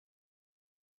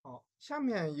好，下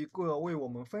面一个为我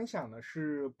们分享的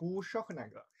是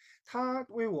Schexnayder，他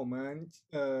为我们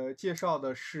介绍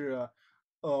的是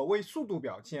为速度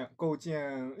表现构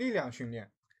建力量训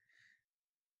练。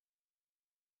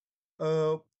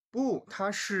不，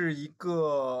他是一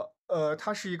个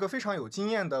非常有经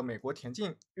验的美国田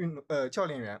径教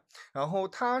练员，然后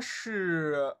他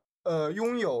是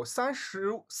拥有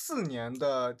34年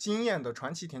的经验的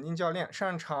传奇田径教练，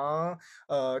擅长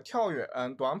跳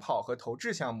远、短跑和投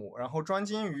掷项目，然后专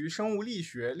精于生物力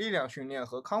学、力量训练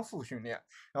和康复训练。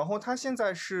然后他现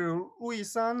在是路易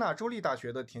斯安那州立大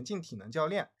学的田径体能教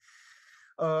练。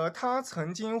他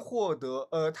曾经获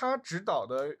得，他指导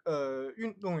的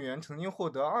运动员曾经获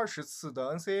得20次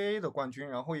的 NCAA 的冠军，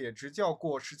然后也执教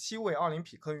过17位奥林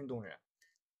匹克运动员。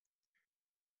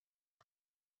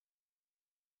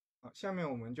下面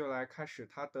我们就来开始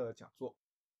他的讲座。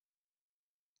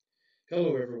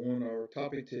Hello, everyone. Our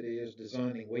topic today is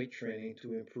designing weight training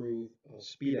to improve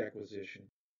speed acquisition.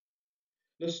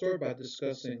 Let's start by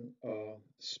discussing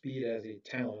speed as a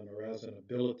talent or as an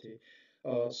ability.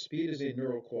 Speed is a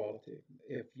neural quality.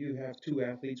 If you have two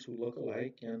athletes who look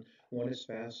alike and one is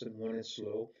fast and one is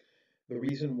slow, the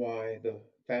reason why the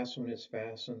fast one is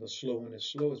fast and the slow one is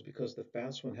slow is because the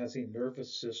fast one has a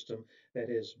nervous system that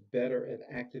is better at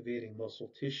activating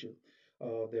muscle tissue.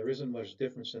 There isn't much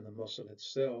difference in the muscle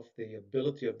itself. The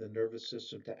ability of the nervous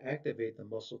system to activate the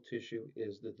muscle tissue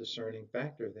is the discerning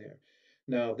factor there.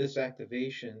 Now, this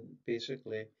activation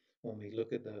basically, when we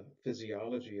look at the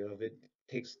physiology of it,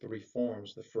 takes three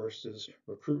forms. The first is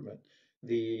recruitment,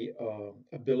 the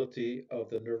ability of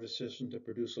the nervous system to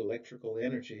produce electrical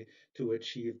energy to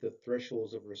achieve the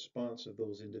thresholds of response of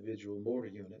those individual motor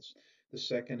units. The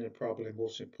second and probably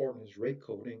most important is rate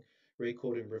coding. Rate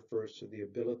coding refers to the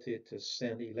ability to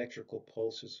send electrical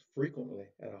pulses frequently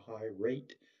at a high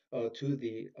rate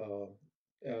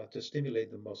to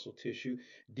stimulate the muscle tissue,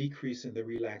 decreasing the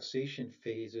relaxation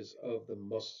phases of the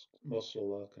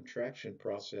muscle contraction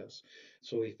process.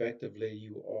 So effectively,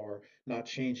 you are not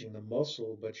changing the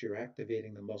muscle, but you're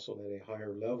activating the muscle at a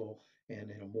higher level and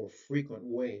in a more frequent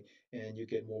way, and you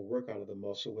get more work out of the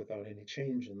muscle without any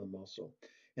change in the muscle.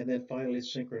 And then finally,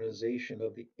 synchronization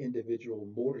of the individual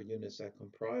motor units that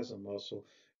comprise a muscle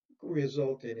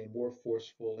result in a more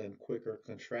forceful and quicker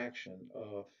contraction.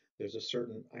 There's a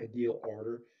certain ideal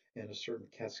order and a certain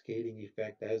cascading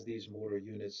effect as these motor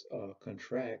units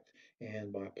contract.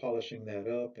 And by polishing that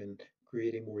up and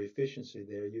creating more efficiency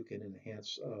there, you can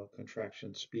enhance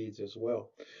contraction speeds as well.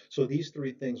 So these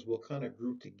three things will kind of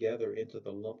group together into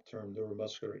the lump-term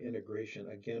neuromuscular integration,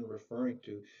 again referring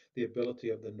to the ability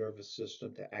of the nervous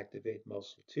system to activate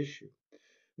muscle tissue.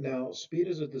 Now, speed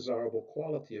is a desirable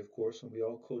quality, of course, and we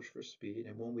all coach for speed.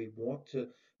 And when we want to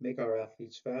make our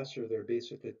athletes faster, there are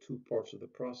basically two parts of the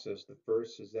process. The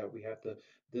first is that we have to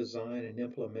design and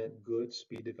implement good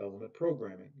speed development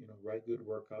programming, write good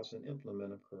workouts and implement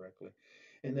them correctly.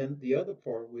 And then the other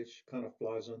part, which kind of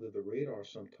flies under the radar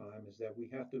sometimes, is that we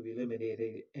have to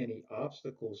eliminate any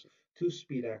obstacles to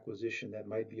speed acquisition that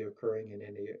might be occurring in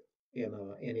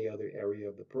any other area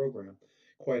of the program.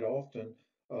 Quite often,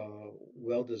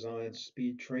 well-designed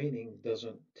speed training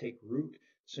doesn't take root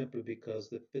simply because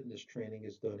the fitness training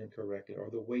is done incorrectly or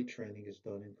the weight training is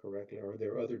done incorrectly or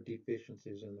there are other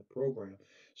deficiencies in the program.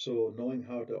 So knowing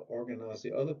how to organize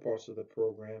the other parts of the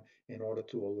program in order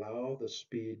to allow the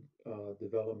speed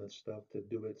development stuff to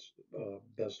do its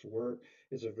best work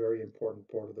is a very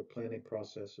important part of the planning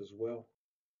process as well.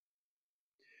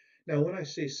 Now, when I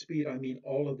say speed, I mean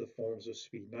all of the forms of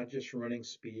speed, not just running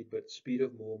speed, but speed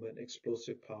of movement,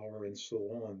 explosive power, and so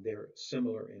on. They're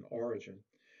similar in origin.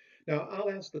 Now,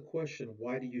 I'll ask the question,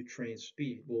 why do you train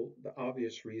speed? Well, the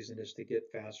obvious reason is to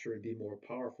get faster and be more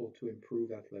powerful to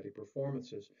improve athletic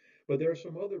performances. But there are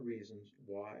some other reasons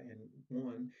why, and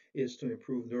one is to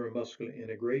improve neuromuscular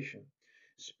integration.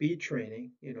 Speed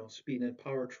training, speed and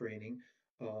power training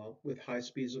with high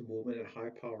speeds of movement and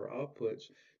high power outputs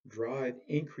drive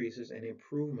increases and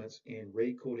improvements in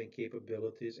rate coding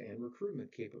capabilities and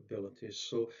recruitment capabilities.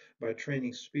 So by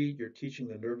training speed, you're teaching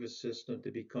the nervous system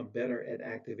to become better at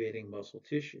activating muscle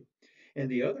tissue. And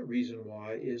the other reason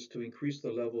why is to increase the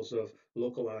levels of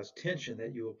localized tension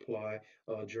that you apply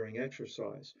during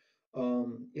exercise.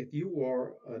 If you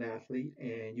are an athlete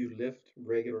and you lift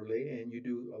regularly and you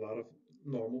do a lot of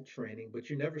normal training,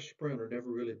 but you never sprint or never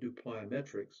really do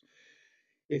plyometrics,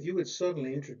 if you would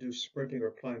suddenly introduce sprinting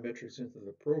or plyometrics into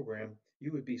the program,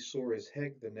 you would be sore as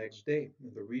heck the next day.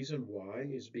 And the reason why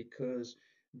is because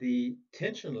the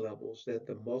tension levels that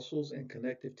the muscles and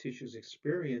connective tissues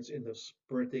experience in the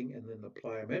sprinting and then the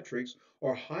plyometrics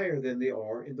are higher than they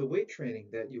are in the weight training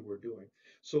that you were doing.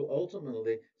 So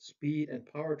ultimately, speed and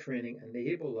power training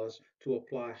enable us to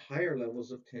apply higher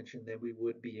levels of tension than we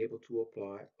would be able to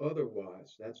apply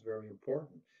otherwise. That's very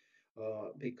important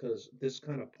because this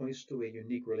kind of points to a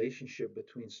unique relationship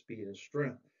between speed and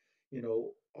strength. You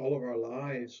know, all of our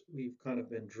lives, we've kind of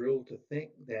been drilled to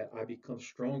think that I become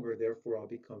stronger, therefore I'll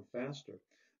become faster.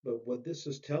 But what this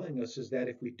is telling us is that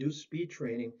if we do speed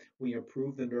training, we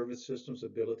improve the nervous system's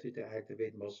ability to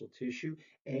activate muscle tissue,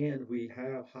 and we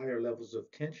have higher levels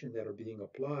of tension that are being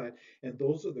applied, and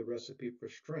those are the recipe for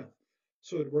strength.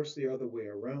 So it works the other way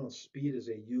around. Speed is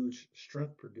a huge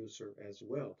strength producer as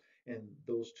well. And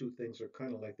those two things are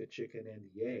kind of like the chicken and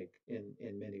the egg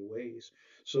in many ways.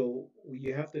 So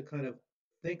you have to kind of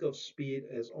think of speed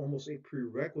as almost a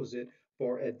prerequisite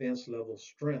for advanced level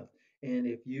strength. And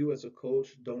if you as a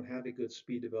coach don't have a good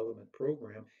speed development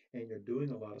program and you're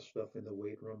doing a lot of stuff in the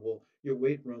weight room, well, your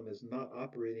weight room is not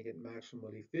operating at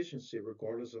maximal efficiency,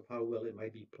 regardless of how well it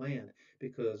might be planned,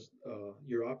 because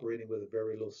you're operating with a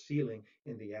very low ceiling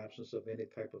in the absence of any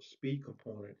type of speed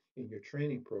component in your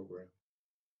training program.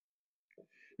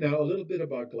 Now, a little bit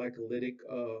about glycolytic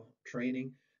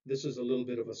training. This is a little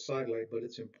bit of a sidelight, but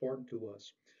it's important to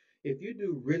us. If you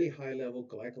do really high level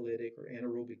glycolytic or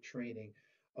anaerobic training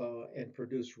and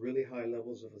produce really high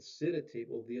levels of acidity,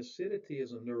 well, the acidity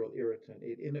is a neural irritant.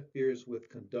 It interferes with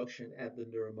conduction at the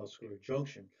neuromuscular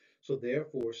junction. So,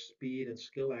 therefore, speed and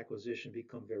skill acquisition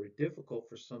become very difficult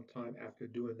for some time after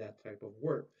doing that type of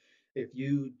work. If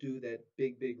you do that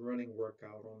big running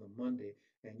workout on the Monday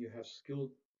and you have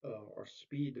skill or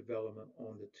speed development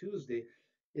on the Tuesday,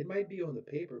 it might be on the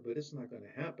paper, but it's not going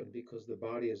to happen because the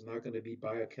body is not going to be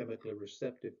biochemically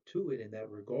receptive to it in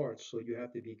that regard. So you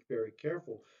have to be very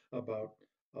careful about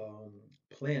um,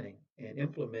 planning and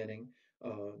implementing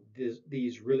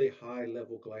these really high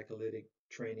level glycolytic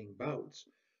training bouts.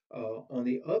 On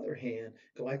the other hand,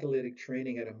 glycolytic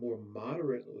training at a more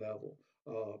moderate level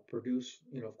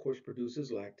of course,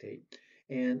 produces lactate.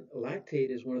 And lactate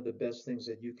is one of the best things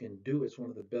that you can do. It's one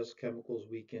of the best chemicals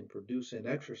we can produce in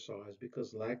exercise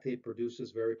because lactate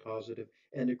produces very positive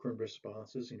endocrine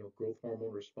responses, growth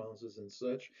hormone responses and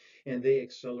such, and they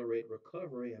accelerate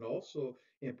recovery and also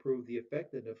improve the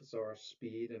effectiveness of our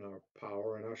speed and our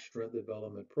power and our strength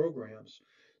development programs.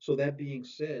 So that being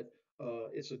said,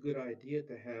 it's a good idea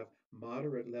to have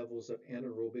moderate levels of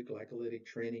anaerobic glycolytic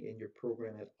training in your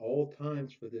program at all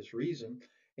times for this reason.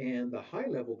 And the high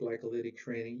level glycolytic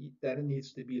training, that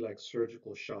needs to be like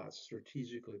surgical shots,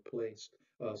 strategically placed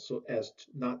so as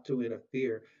not to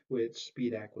interfere with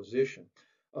speed acquisition.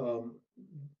 Um,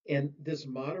 and this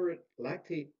moderate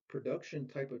lactate production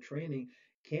type of training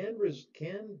can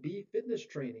be fitness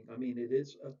training. I mean, it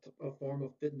is a form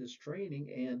of fitness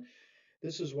training, and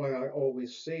this is why I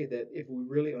always say that if we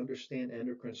really understand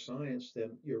endocrine science,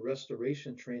 then your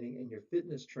restoration training and your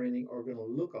fitness training are going to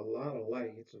look a lot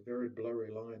alike. It's a very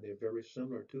blurry line. They're very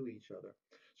similar to each other.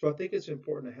 So I think it's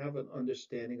important to have an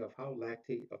understanding of how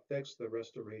lactate affects the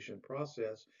restoration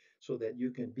process so that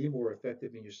you can be more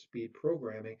effective in your speed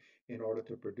programming in order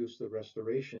to produce the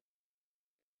restoration.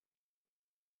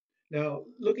 Now,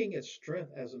 looking at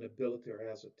strength as an ability or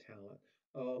as a talent,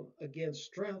 again,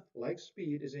 strength, like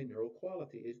speed, is a neural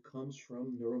quality. It comes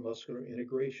from neuromuscular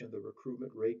integration. The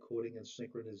recruitment, rate coding, and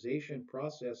synchronization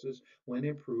processes, when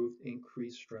improved,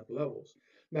 increase strength levels.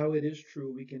 Now, it is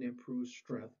true we can improve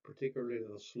strength, particularly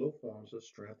the slow forms of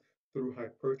strength, through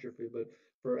hypertrophy, but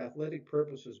for athletic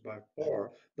purposes, by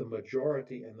far, the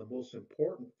majority and the most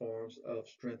important forms of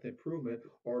strength improvement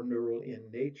are neural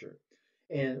in nature.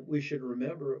 And we should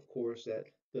remember, of course, that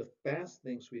the fast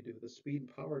things we do, the speed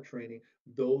and power training,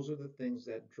 those are the things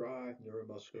that drive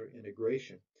neuromuscular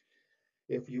integration.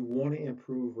 If you want to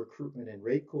improve recruitment and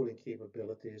rate coding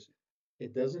capabilities,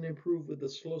 it doesn't improve with the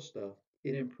slow stuff,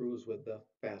 it improves with the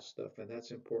fast stuff. And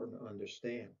that's important to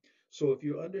understand. So if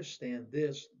you understand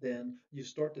this, then you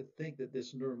start to think that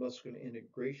this neuromuscular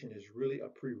integration is really a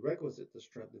prerequisite to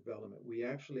strength development. We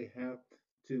actually have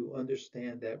to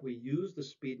understand that we use the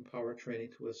speed and power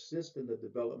training to assist in the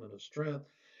development of strength,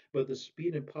 but the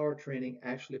speed and power training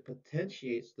actually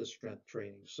potentiates the strength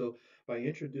training. So by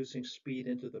introducing speed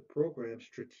into the program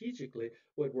strategically,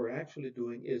 what we're actually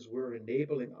doing is we're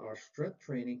enabling our strength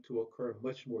training to occur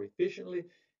much more efficiently.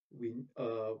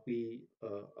 We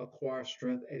acquire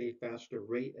strength at a faster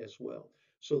rate as well.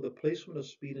 So the placement of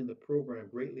speed in the program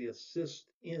greatly assists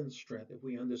in strength if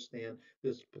we understand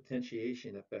this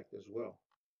potentiation effect as well.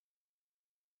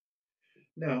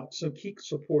 Now, some key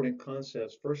supporting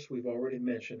concepts. First, we've already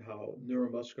mentioned how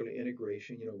neuromuscular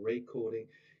integration, rate coding,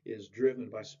 is driven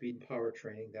by speed and power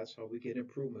training. That's how we get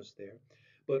improvements there.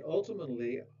 But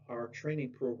ultimately, our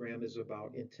training program is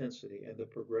about intensity and the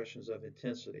progressions of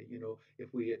intensity. You know,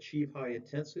 if we achieve high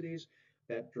intensities,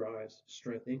 that drives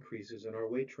strength increases in our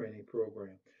weight training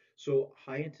program. So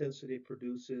high intensity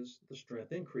produces the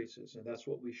strength increases, and that's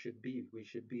what we should be. We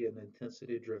should be an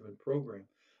intensity driven program.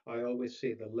 I always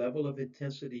say the level of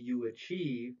intensity you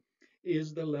achieve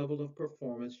is the level of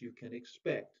performance you can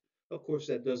expect. Of course,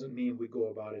 that doesn't mean we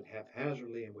go about it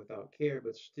haphazardly and without care,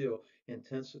 but still,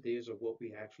 intensities are what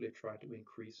we actually try to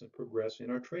increase and progress in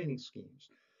our training schemes.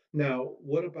 Now,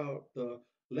 what about the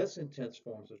less intense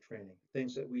forms of training?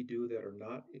 Things that we do that are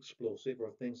not explosive,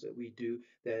 or things that we do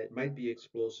that might be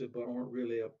explosive but aren't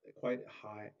really quite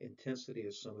high intensity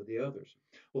as some of the others.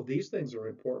 Well, these things are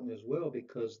important as well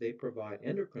because they provide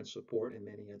endocrine support in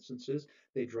many instances.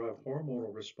 They drive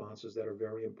hormonal responses that are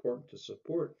very important to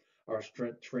support our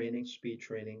strength training, speed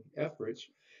training efforts.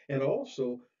 And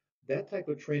also, that type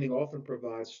of training often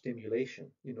provides stimulation.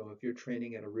 You know, if you're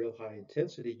training at a real high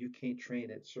intensity, you can't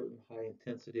train at certain high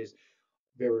intensities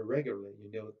very regularly.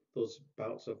 You know, those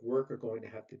bouts of work are going to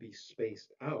have to be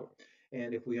spaced out.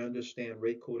 And if we understand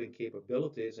rate coding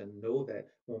capabilities and know that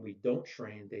when we don't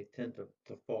train, they tend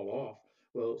to fall off,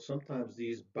 well, sometimes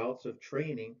these bouts of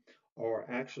training are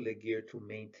actually geared to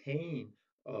maintain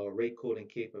rate coding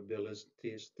capabilities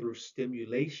through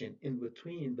stimulation in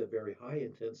between the very high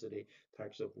intensity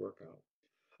types of workout.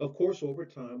 Of course, over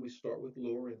time, we start with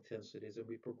lower intensities and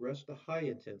we progress to high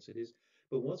intensities.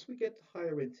 But once we get to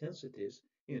higher intensities,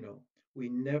 you know, we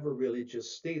never really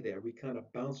just stay there. We kind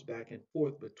of bounce back and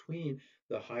forth between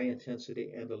the high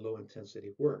intensity and the low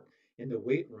intensity work. In the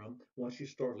weight room, once you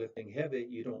start lifting heavy,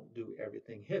 you don't do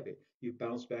everything heavy. You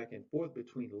bounce back and forth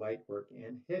between light work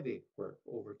and heavy work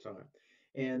over time.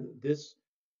 And this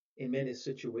in many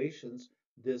situations,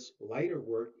 this lighter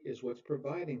work is what's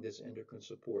providing this endocrine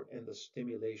support and the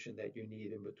stimulation that you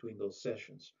need in between those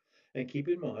sessions. And keep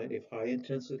in mind, if high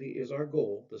intensity is our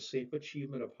goal, the safe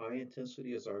achievement of high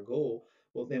intensity is our goal,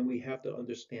 well, then we have to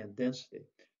understand density.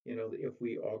 You know, if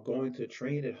we are going to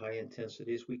train at high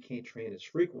intensities, we can't train as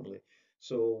frequently.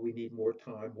 So we need more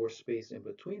time, more space in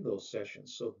between those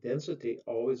sessions. So density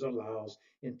always allows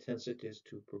intensities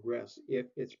to progress if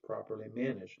it's properly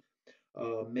managed.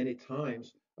 Many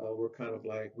times we're kind of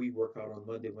like we work out on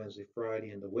Monday, Wednesday,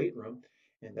 Friday in the weight room,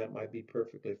 and that might be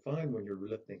perfectly fine when you're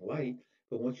lifting light.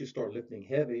 But once you start lifting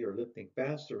heavy or lifting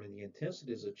faster and the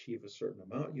intensities achieve a certain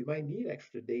amount, you might need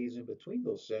extra days in between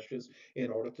those sessions in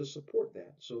order to support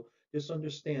that. So just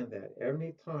understand that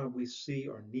every time we see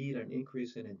or need an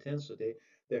increase in intensity,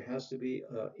 there has to be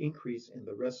an increase in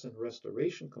the rest and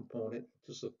restoration component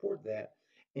to support that.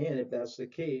 And if that's the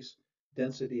case,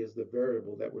 density is the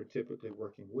variable that we're typically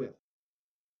working with.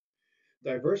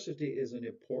 Diversity is an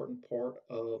important part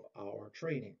of our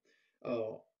training.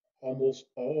 Uh, Almost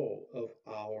all of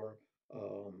our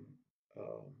um,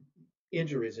 um,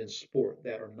 injuries in sport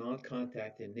that are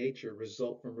non-contact in nature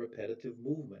result from repetitive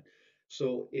movement.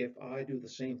 So if I do the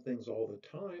same things all the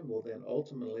time, well, then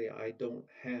ultimately I don't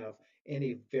have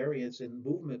any variance in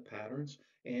movement patterns,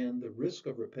 and the risk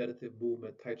of repetitive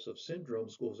movement types of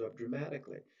syndromes goes up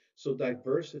dramatically. So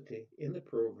diversity in the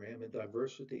program and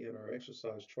diversity in our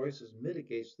exercise choices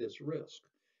mitigates this risk.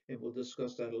 And we'll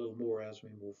discuss that a little more as we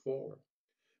move forward.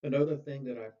 Another thing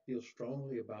that I feel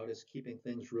strongly about is keeping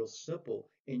things real simple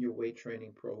in your weight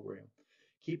training program.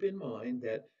 Keep in mind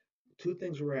that two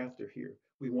things we're after here.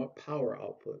 We want power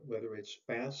output, whether it's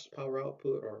fast power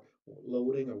output or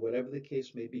loading or whatever the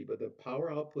case may be. But the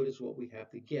power output is what we have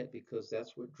to get because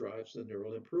that's what drives the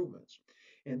neural improvements.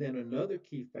 And then another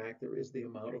key factor is the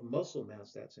amount of muscle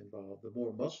mass that's involved. The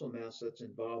more muscle mass that's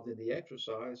involved in the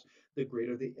exercise, the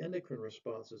greater the endocrine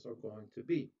responses are going to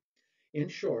be. In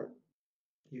short,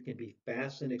 you can be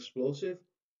fast and explosive,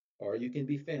 or you can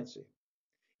be fancy.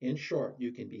 In short,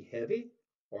 you can be heavy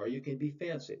or you can be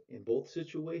fancy. In both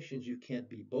situations, you can't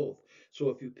be both. So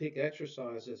if you pick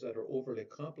exercises that are overly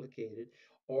complicated,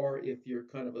 or if you're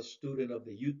kind of a student of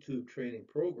the YouTube training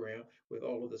program with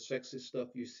all of the sexy stuff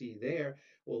you see there,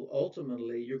 well,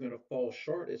 ultimately, you're going to fall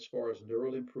short as far as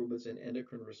neural improvements and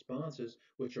endocrine responses,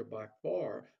 which are by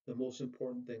far the most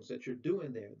important things that you're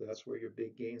doing there. That's where your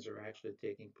big gains are actually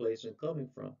taking place and coming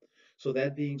from. So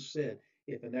that being said,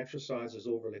 if an exercise is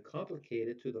overly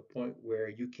complicated to the point where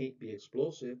you can't be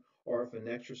explosive, or if an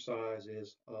exercise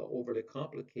is overly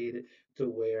complicated to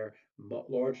where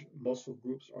large muscle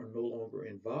groups are no longer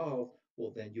involved,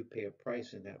 well, then you pay a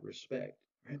price in that respect,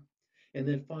 right? And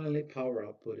then finally, power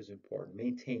output is important,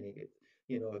 maintaining it.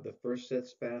 If the first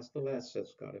set's fast, the last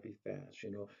set's got to be fast.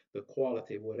 The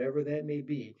quality, whatever that may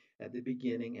be, at the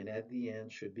beginning and at the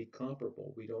end should be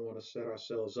comparable. We don't want to set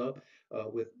ourselves up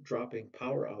with dropping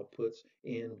power outputs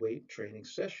in weight training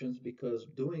sessions because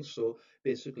doing so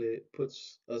basically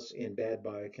puts us in bad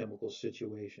biochemical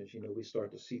situations. We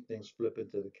start to see things flip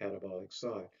into the catabolic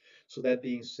side. So that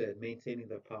being said, maintaining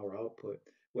the power output,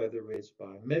 whether it's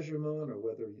by measurement or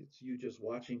whether it's you just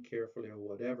watching carefully or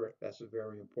whatever, that's a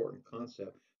very important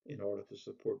concept in order to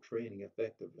support training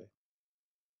effectively.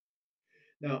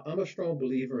 Now, I'm a strong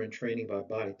believer in training by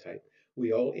body type.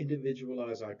 We all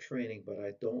individualize our training, but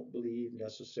I don't believe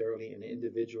necessarily in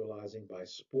individualizing by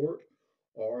sport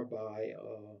or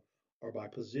by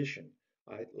position.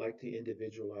 I like to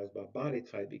individualize by body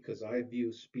type because I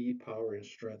view speed, power, and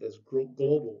strength as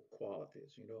global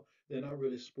qualities. They're not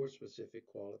really sport specific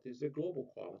qualities; they're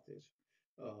global qualities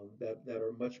that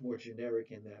are much more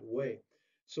generic in that way.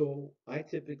 So I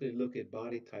typically look at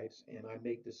body types and I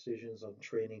make decisions on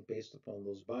training based upon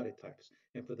those body types.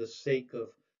 And for the sake of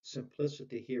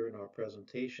simplicity here in our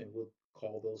presentation, we'll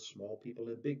call those small people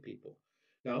and big people.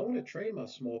 Now, I want to train my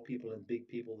small people and big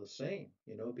people the same,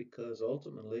 because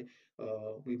ultimately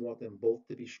we want them both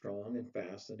to be strong and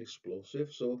fast and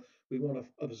explosive. So we want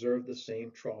to observe the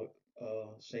same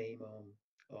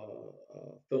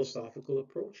philosophical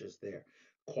approaches there,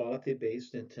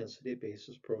 quality-based, intensity-based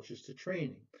approaches to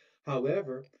training.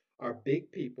 However, our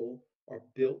big people are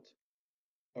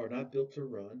not built to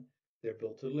run, they're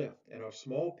built to lift. And our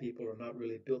small people are not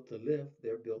really built to lift,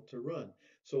 they're built to run.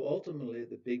 So ultimately,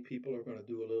 the big people are going to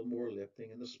do a little more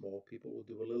lifting and the small people will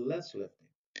do a little less lifting.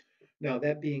 Now,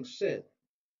 that being said,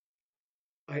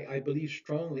 I believe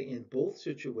strongly in both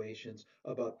situations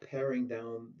about paring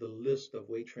down the list of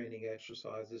weight training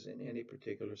exercises in any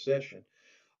particular session.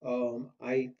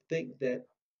 I think that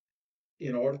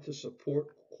in order to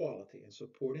support quality and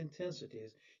support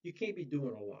intensities, you can't be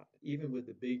doing a lot. Even with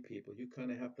the big people, you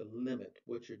kind of have to limit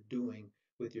what you're doing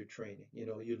with your training.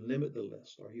 You limit the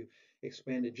list or you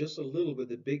expand it just a little with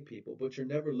the big people, but you're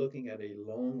never looking at a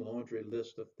long laundry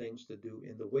list of things to do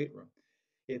in the weight room.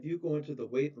 If you go into the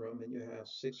weight room and you have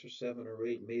 6 or 7 or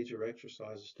 8 major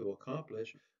exercises to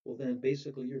accomplish, well, then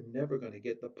basically you're never going to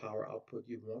get the power output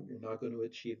you want. You're not going to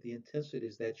achieve the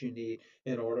intensities that you need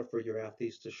in order for your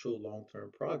athletes to show long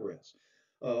term progress.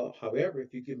 However,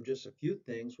 if you give them just a few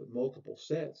things with multiple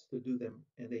sets to do them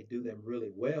and they do them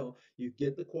really well, you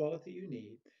get the quality you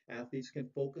need. Athletes can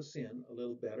focus in a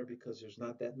little better because there's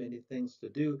not that many things to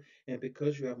do. And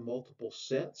because you have multiple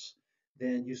sets,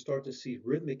 then you start to see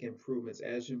rhythmic improvements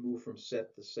as you move from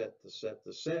set to set to set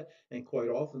to set. And quite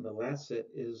often, the last set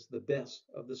is the best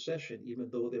of the session, even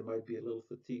though there might be a little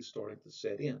fatigue starting to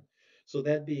set in. So,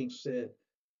 that being said,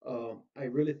 I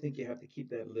really think you have to keep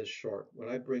that list short. When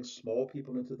I bring small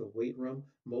people into the weight room,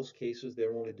 most cases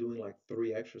they're only doing like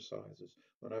 3 exercises.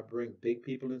 When I bring big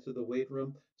people into the weight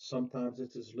room, sometimes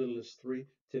it's as little as 3.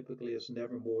 Typically, it's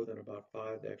never more than about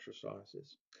 5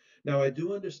 exercises. Now, I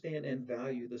do understand and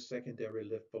value the secondary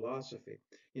lift philosophy.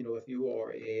 If you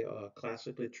are a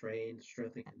classically trained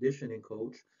strength and conditioning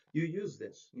coach, you use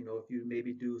this. If you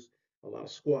maybe do a lot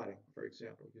of squatting, for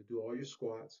example, you do all your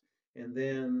squats, and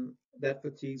then that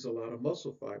fatigues a lot of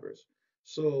muscle fibers.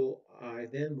 So I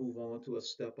then move on to a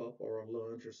step up or a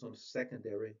lunge or some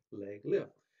secondary leg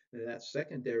lift. And that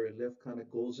secondary lift kind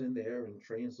of goes in there and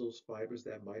trains those fibers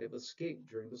that might have escaped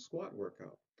during the squat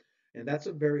workout. And that's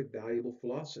a very valuable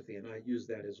philosophy, and I use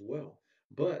that as well.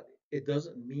 But it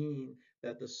doesn't mean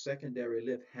that the secondary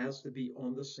lift has to be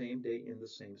on the same day in the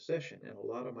same session. And a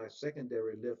lot of my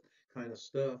secondary lift kind of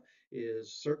stuff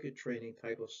is circuit training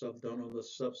type of stuff done on the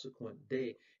subsequent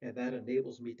day. And that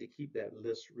enables me to keep that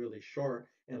list really short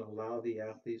and allow the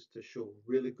athletes to show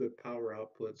really good power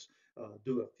outputs,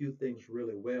 do a few things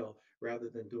really well, rather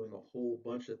than doing a whole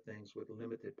bunch of things with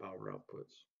limited power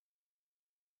outputs.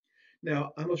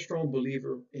 Now, I'm a strong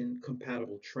believer in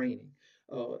compatible training.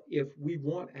 If we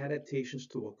want adaptations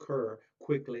to occur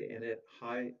quickly and at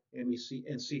high, and we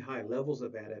see high levels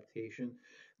of adaptation,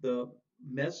 the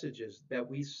messages that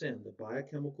we send, the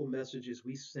biochemical messages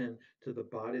we send to the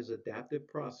body's adaptive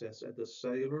process at the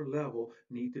cellular level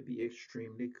need to be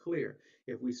extremely clear.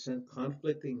 If we send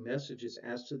conflicting messages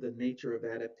as to the nature of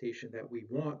adaptation that we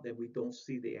want, then we don't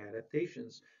see the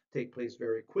adaptations take place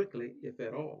very quickly, if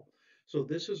at all. So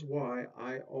this is why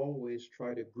I always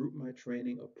try to group my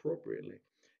training appropriately.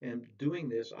 And doing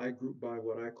this, I group by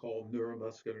what I call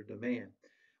neuromuscular demand.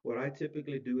 What I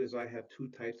typically do is I have two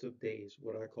types of days,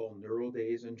 what I call neural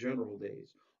days and general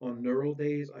days. On neural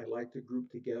days, I like to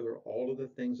group together all of the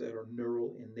things that are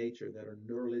neural in nature, that are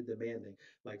neurally demanding,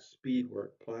 like speed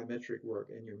work, plyometric work,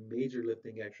 and your major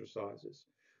lifting exercises.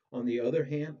 On the other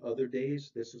hand, other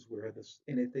days, this is where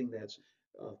anything that's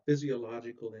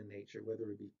physiological in nature, whether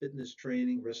it be fitness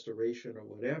training, restoration, or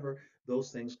whatever,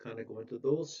 those things kind of go into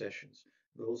those sessions.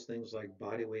 Those things like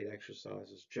body weight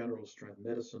exercises, general strength,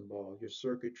 medicine ball, your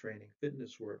circuit training,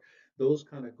 fitness work, those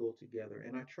kind of go together.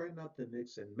 And I try not to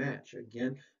mix and match.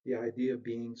 Again, the idea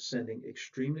being sending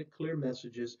extremely clear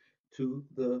messages to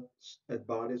the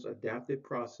body's adaptive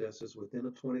processes within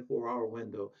a 24-hour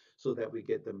window so that we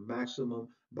get the maximum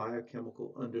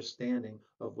biochemical understanding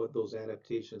of what those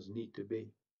adaptations need to be.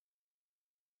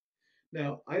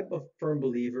 Now, I'm a firm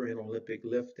believer in Olympic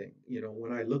lifting.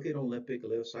 When I look at Olympic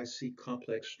lifts, I see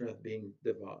complex strength being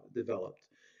developed.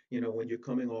 When you're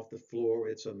coming off the floor,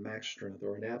 it's a max strength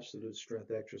or an absolute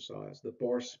strength exercise. The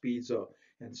bar speeds up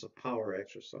and it's a power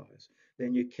exercise.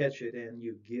 Then you catch it and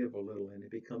you give a little and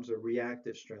it becomes a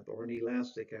reactive strength or an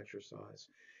elastic exercise.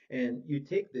 And you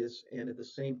take this, and at the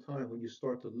same time, when you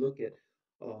start to look at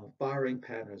firing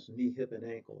patterns, knee, hip, and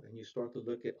ankle, and you start to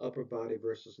look at upper body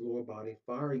versus lower body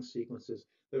firing sequences,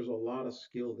 there's a lot of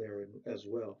skill there as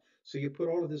well. So you put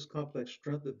all of this complex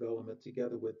strength development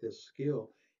together with this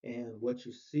skill, and what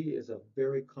you see is a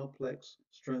very complex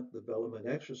strength development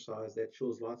exercise that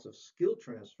shows lots of skill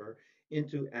transfer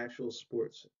into actual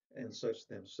sports and such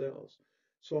themselves.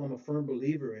 So I'm a firm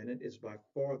believer in it. It's by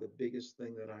far the biggest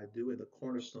thing that I do in the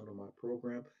cornerstone of my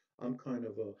program. I'm kind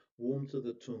of a womb to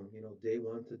the tomb, day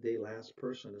one to day last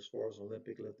person as far as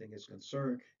Olympic lifting is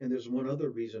concerned. And there's one other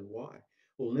reason why.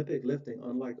 Olympic lifting,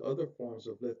 unlike other forms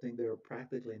of lifting, there are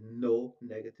practically no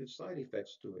negative side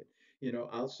effects to it.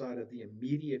 Outside of the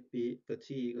immediate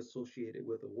fatigue associated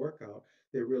with a workout,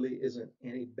 there really isn't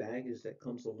any baggage that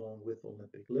comes along with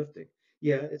Olympic lifting.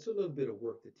 Yeah, it's a little bit of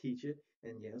work to teach it,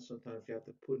 and yeah, sometimes you have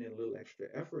to put in a little extra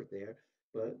effort there,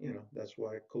 but that's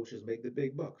why coaches make the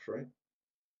big bucks, right?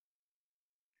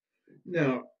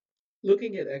 Now,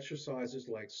 looking at exercises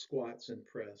like squats and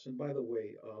press, and by the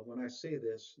way, when I say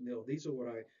this, these are what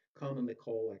I commonly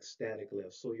call like static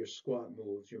lifts. So your squat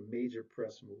moves, your major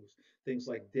press moves, things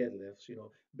like deadlifts,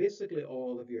 basically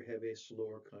all of your heavy,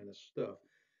 slower kind of stuff.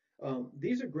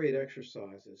 These are great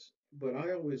exercises, but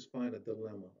I always find a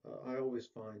dilemma. I always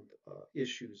find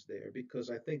issues there because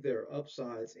I think there are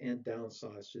upsides and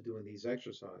downsides to doing these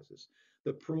exercises.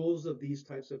 The pros of these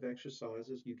types of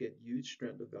exercises, you get huge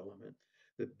strength development.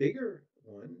 The bigger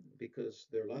one, because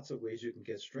there are lots of ways you can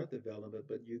get strength development,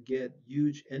 but you get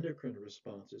huge endocrine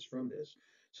responses from this.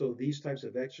 So these types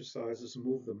of exercises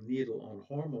move the needle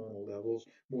on hormonal levels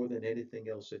more than anything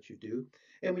else that you do.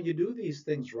 And when you do these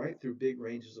things right through big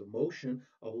ranges of motion,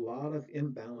 a lot of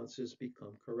imbalances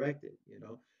become corrected.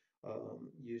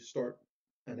 You start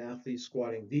an athlete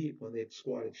squatting deep when they've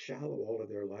squatted shallow all of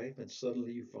their life, and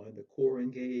suddenly you find the core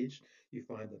engaged, you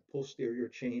find the posterior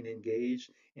chain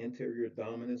engaged, anterior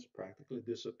dominance practically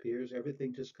disappears.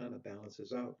 Everything just kind of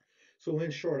balances out. So, in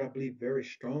short, I believe very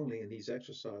strongly in these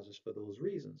exercises for those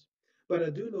reasons. But I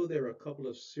do know there are a couple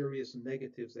of serious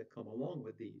negatives that come along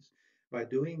with these. By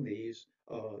doing these,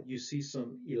 you see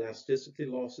some elasticity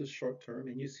losses short term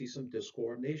and you see some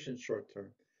discoordination short term.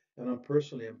 And I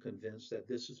personally am convinced that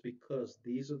this is because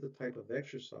these are the type of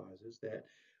exercises that,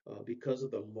 because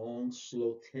of the long,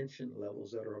 slow tension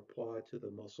levels that are applied to the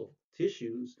muscle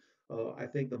tissues, I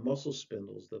think the muscle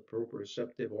spindles, the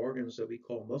proprioceptive organs that we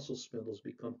call muscle spindles,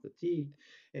 become fatigued.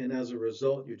 And as a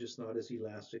result, you're just not as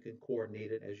elastic and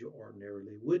coordinated as you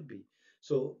ordinarily would be.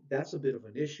 So that's a bit of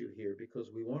an issue here because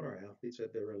we want our athletes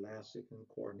at their elastic and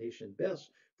coordination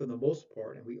best for the most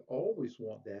part, and we always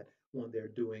want that when they're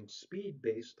doing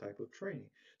speed-based type of training.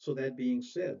 So that being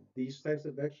said, these types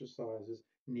of exercises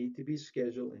need to be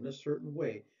scheduled in a certain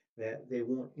way that they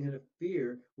won't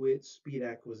interfere with speed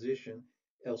acquisition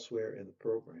elsewhere in the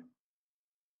program.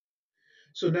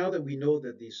 So now that we know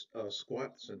that these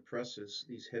squats and presses,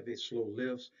 these heavy, slow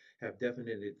lifts, have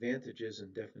definite advantages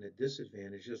and definite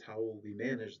disadvantages, how will we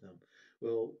manage them?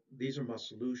 Well, these are my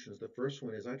solutions. The first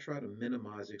one is I try to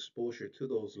minimize exposure to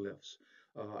those lifts.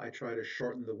 I try to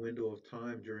shorten the window of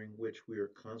time during which we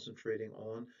are concentrating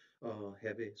on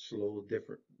heavy, slow,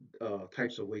 different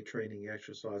types of weight training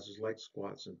exercises like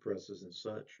squats and presses and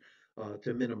such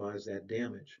to minimize that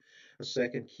damage. A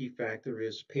second key factor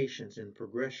is patience and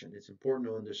progression. It's important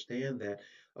to understand that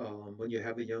when you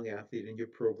have a young athlete in your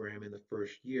program in the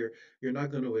first year, you're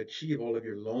not going to achieve all of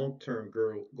your long-term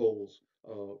goals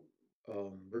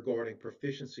regarding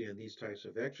proficiency in these types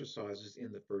of exercises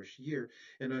in the first year,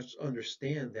 and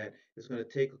understand that it's going to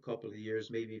take a couple of years,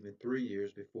 maybe even 3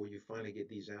 years, before you finally get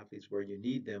these athletes where you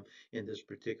need them in this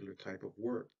particular type of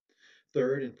work.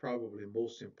 Third, and probably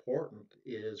most important,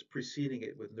 is preceding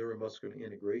it with neuromuscular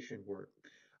integration work.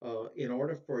 In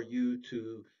order for you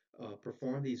to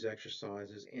perform these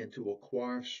exercises and to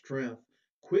acquire strength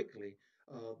quickly,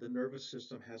 the nervous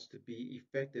system has to be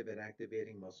effective at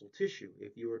activating muscle tissue.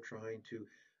 If you are trying to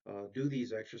do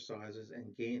these exercises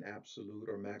and gain absolute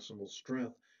or maximal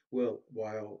strength, well,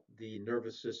 while the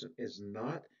nervous system is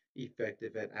not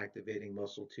effective at activating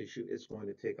muscle tissue, it's going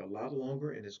to take a lot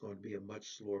longer and it's going to be a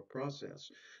much slower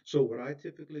process. So, what I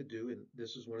typically do, and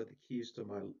this is one of the keys to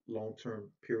my long term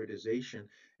periodization,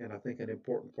 and I think an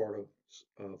important part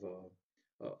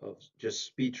of just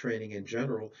speed training in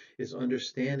general, is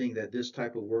understanding that this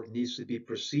type of work needs to be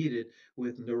preceded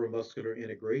with neuromuscular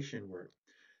integration work.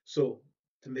 So,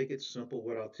 to make it simple,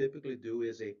 what I'll typically do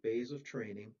is a phase of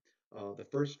training, the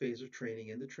first phase of training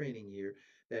in the training year,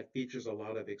 that features a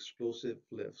lot of explosive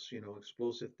lifts,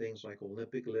 explosive things like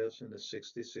Olympic lifts in the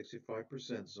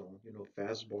 60-65% zone,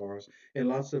 fast bars, and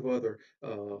lots of other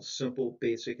simple,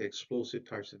 basic, explosive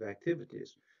types of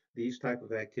activities. These type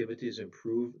of activities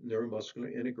improve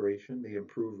neuromuscular integration, they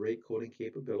improve rate coding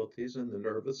capabilities, and the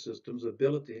nervous system's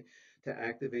ability to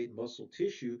activate muscle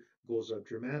tissue goes up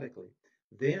dramatically.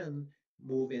 Then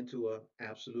move into a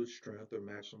absolute strength or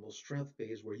maximal strength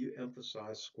phase where you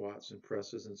emphasize squats and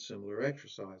presses and similar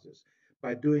exercises.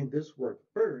 By doing this work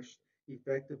first,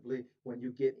 effectively, when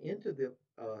you get into the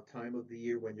time of the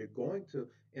year when you're going to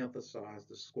emphasize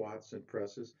the squats and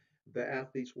presses, the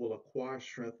athletes will acquire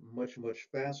strength much, much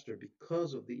faster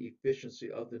because of the efficiency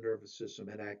of the nervous system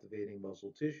at activating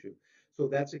muscle tissue. So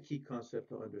that's a key concept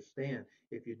to understand.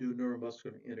 If you do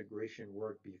neuromuscular integration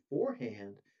work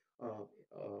beforehand, uh,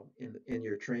 in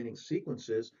your training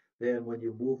sequences, then when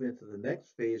you move into the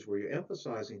next phase where you're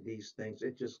emphasizing these things,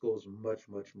 it just goes much,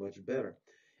 much, much better.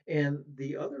 And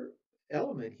the other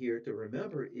element here to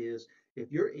remember is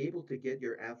if you're able to get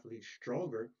your athletes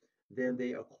stronger, then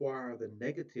they acquire the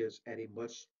negatives at a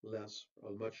much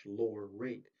lower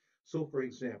rate. So, for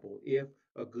example, if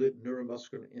a good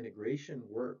neuromuscular integration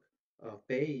work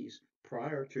phase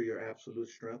prior to your absolute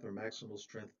strength or maximal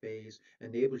strength phase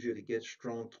enables you to get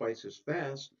strong twice as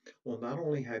fast, well, not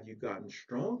only have you gotten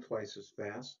strong twice as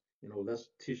fast, less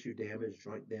tissue damage,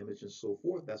 joint damage, and so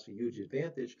forth, that's a huge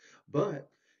advantage. But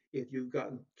if you've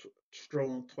gotten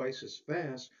strong twice as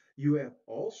fast, you have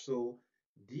also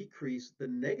decreased the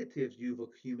negatives you've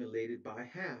accumulated by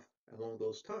half along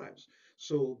those times.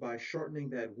 So by shortening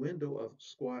that window of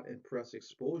squat and press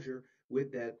exposure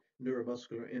with that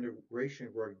neuromuscular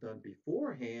integration work done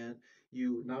beforehand,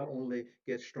 you not only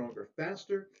get stronger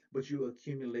faster, but you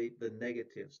accumulate the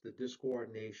negatives, the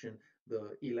discoordination,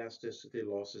 the elasticity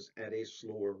losses at a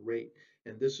slower rate.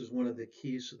 And this is one of the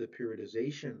keys to the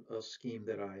periodization scheme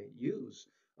that I use.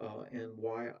 And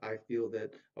why I feel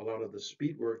that a lot of the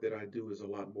speed work that I do is a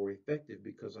lot more effective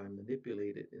because I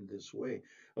manipulate it in this way.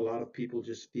 A lot of people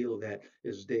just feel that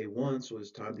it's day one, so it's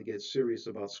time to get serious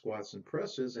about squats and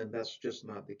presses, and that's just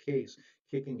not the case.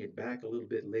 Kicking it back a little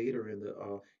bit later in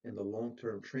the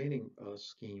long-term training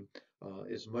scheme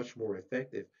is much more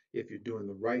effective if you're doing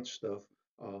the right stuff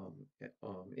um,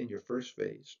 in your first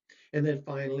phase. And then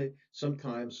finally,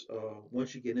 sometimes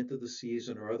once you get into the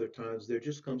season or other times, there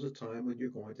just comes a time when you're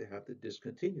going to have to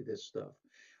discontinue this stuff.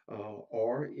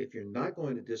 Or if you're not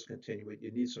going to discontinue it,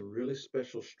 you need some really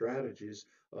special strategies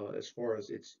as far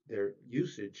as their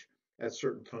usage at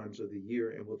certain times of the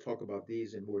year. And we'll talk about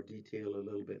these in more detail a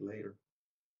little bit later.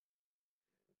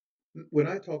 When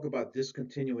I talk about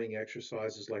discontinuing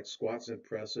exercises like squats and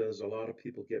presses, a lot of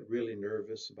people get really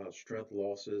nervous about strength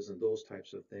losses and those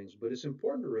types of things. But it's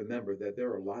important to remember that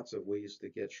there are lots of ways to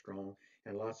get strong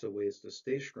and lots of ways to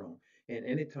stay strong. And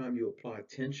anytime you apply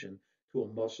tension to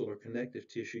a muscle or connective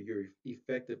tissue, you're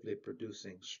effectively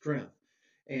producing strength.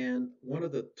 And one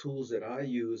of the tools that I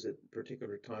use at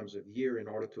particular times of year in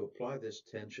order to apply this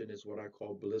tension is what I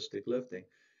call ballistic lifting.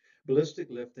 Ballistic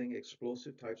lifting,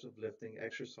 explosive types of lifting,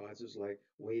 exercises like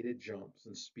weighted jumps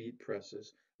and speed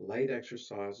presses, light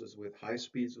exercises with high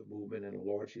speeds of movement and a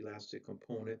large elastic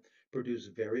component produce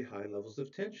very high levels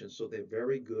of tension. So they're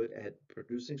very good at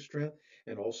producing strength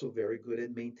and also very good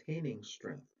at maintaining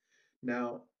strength.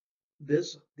 Now,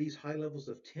 these high levels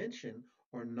of tension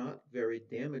are not very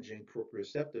damaging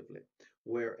proprioceptively.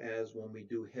 Whereas when we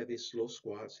do heavy, slow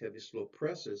squats, heavy, slow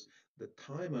presses, the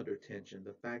time under tension,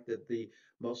 the fact that the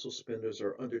muscle spindles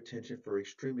are under tension for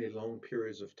extremely long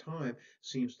periods of time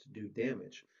seems to do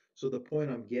damage. So the point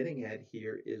I'm getting at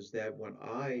here is that when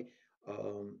I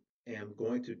am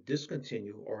going to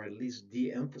discontinue or at least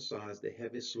de-emphasize the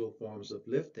heavy, slow forms of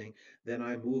lifting, then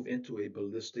I move into a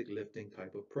ballistic lifting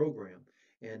type of program.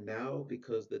 And now,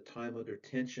 because the time under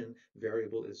tension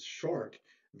variable is short,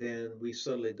 then we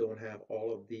suddenly don't have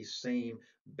all of these same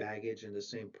baggage and the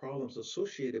same problems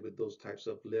associated with those types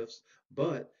of lifts,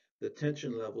 but the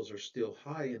tension levels are still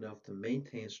high enough to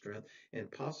maintain strength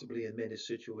and possibly in many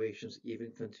situations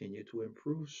even continue to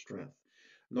improve strength.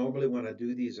 Normally, when I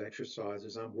do these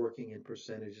exercises, I'm working in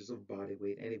percentages of body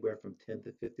weight, anywhere from 10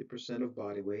 to 50% of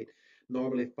body weight,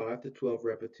 normally 5 to 12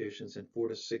 repetitions and 4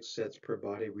 to 6 sets per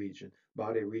body region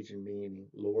meaning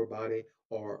lower body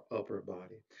or upper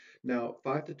body. Now,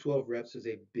 5 to 12 reps is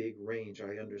a big range,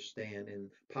 I understand, and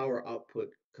power output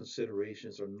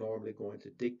considerations are normally going to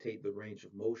dictate the range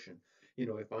of motion.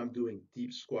 If I'm doing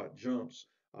deep squat jumps,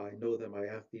 I know that my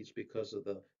athletes, because of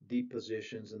the deep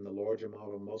positions and the large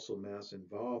amount of muscle mass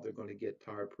involved, they're going to get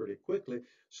tired pretty quickly.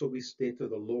 So we stay to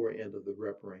the lower end of the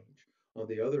rep range. On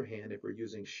the other hand, if we're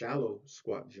using shallow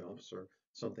squat jumps or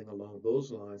something along those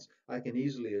lines, I can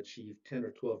easily achieve 10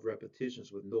 or 12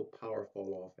 repetitions with no power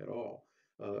fall off at all.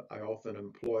 I often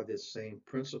employ this same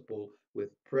principle with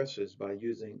presses by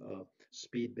using a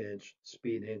speed bench,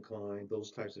 speed incline,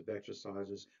 those types of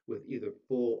exercises with either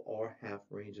full or half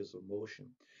ranges of motion.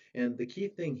 And the key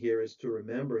thing here is to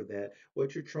remember that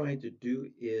what you're trying to do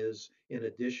is, in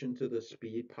addition to the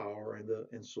speed, power,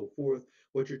 and so forth,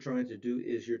 what you're trying to do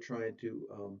is you're trying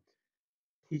to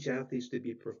teach athletes to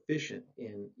be proficient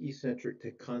in eccentric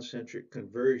to concentric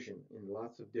conversion in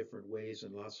lots of different ways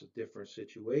and lots of different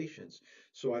situations.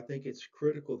 So I think it's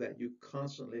critical that you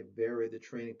constantly vary the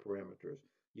training parameters.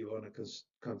 You want to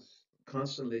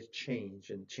constantly change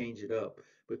it up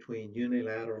between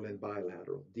unilateral and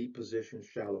bilateral, deep positions,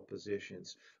 shallow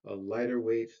positions, lighter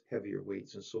weights, heavier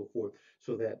weights, and so forth,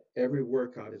 so that every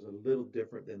workout is a little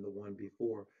different than the one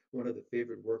before. One of the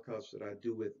favorite workouts that I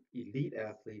do with elite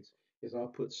athletes is I'll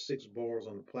put 6 bars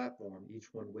on the platform.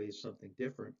 Each one weighs something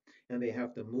different, and they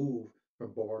have to move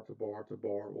from bar to bar to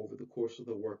bar over the course of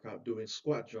the workout, doing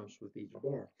squat jumps with each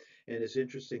bar. And it's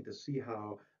interesting to see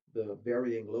how the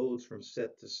varying loads from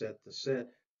set to set to set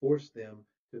force them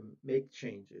to make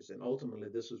changes. And ultimately,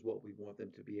 this is what we want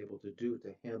them to be able to do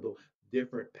to handle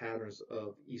different patterns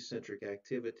of eccentric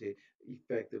activity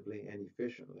effectively and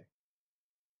efficiently.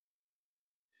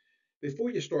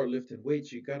 Before you start lifting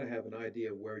weights, you got to have an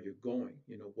idea of where you're going,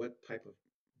 what type of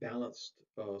balanced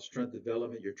strength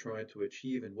development you're trying to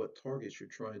achieve and what targets you're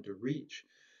trying to reach.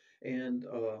 And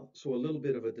so a little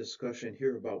bit of a discussion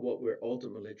here about what we're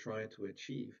ultimately trying to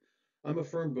achieve. I'm a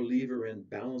firm believer in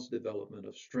balanced development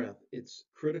of strength. It's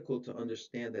critical to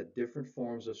understand that different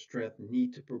forms of strength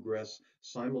need to progress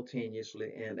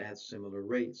simultaneously and at similar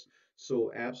rates.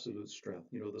 So absolute strength,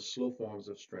 the slow forms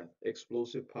of strength,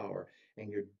 explosive power,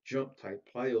 and your jump type,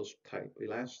 plyos type,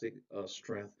 elastic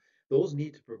strength, those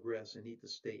need to progress and need to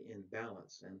stay in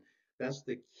balance. And that's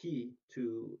the key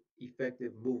to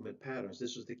effective movement patterns.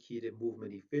 This is the key to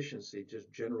movement efficiency.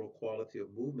 Just general quality of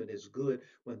movement is good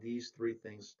when these three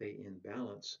things stay in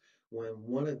balance. When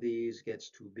one of these gets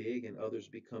too big and others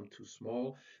become too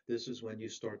small, this is when you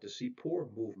start to see poor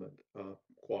movement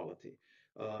quality.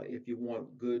 If you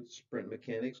want good sprint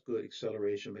mechanics, good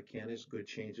acceleration mechanics, good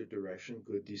change of direction,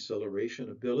 good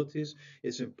deceleration abilities,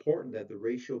 it's important that the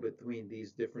ratio between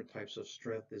these different types of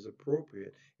strength is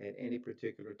appropriate at any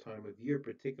particular time of year,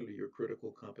 particularly your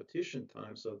critical competition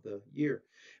times of the year.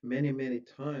 Many, many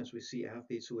times we see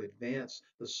athletes who advance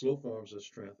the slow forms of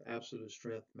strength, absolute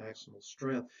strength, maximal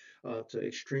strength, to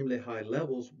extremely high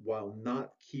levels while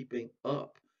not keeping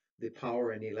up the power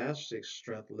and elastic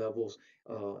strength levels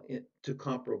to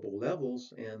comparable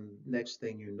levels. And next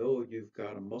thing you know, you've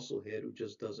got a muscle head who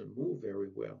just doesn't move very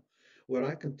well. What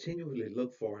I continually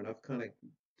look for, and I've kind of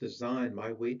designed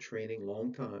my weight training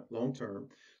long term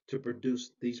to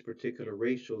produce these particular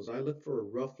ratios, I look for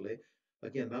roughly,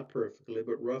 again, not perfectly,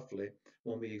 but roughly,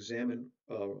 when we examine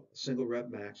single rep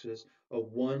maxes, a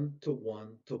 1 to 1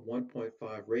 to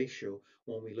 1.5 ratio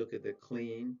when we look at the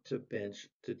clean to bench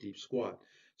to deep squat.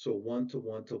 So 1 to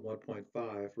 1 to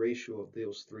 1.5 ratio of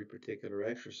those three particular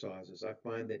exercises. I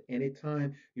find that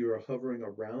anytime you are hovering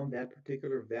around that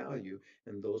particular value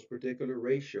and those particular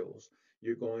ratios,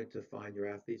 you're going to find your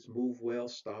athletes move well,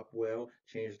 stop well,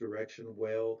 change direction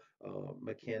well.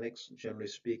 Mechanics, generally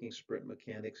speaking, sprint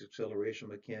mechanics, acceleration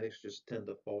mechanics just tend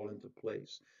to fall into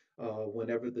place.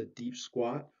 Whenever the deep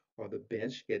squat or the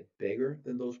bench get bigger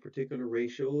than those particular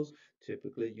ratios,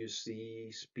 typically you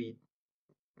see speed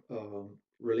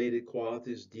related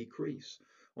qualities decrease.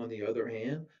 On the other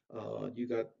hand, you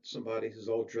got somebody who's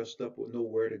all dressed up with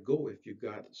nowhere to go if you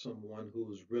got someone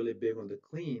who's really big on the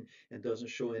clean and doesn't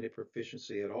show any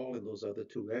proficiency at all in those other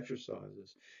two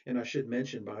exercises. And I should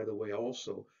mention, by the way,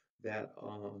 also that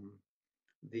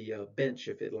the bench,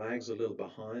 if it lags a little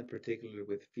behind, particularly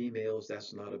with females,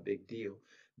 that's not a big deal.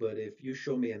 But if you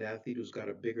show me an athlete who's got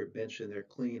a bigger bench and they're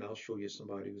clean, I'll show you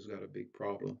somebody who's got a big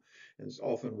problem. And it's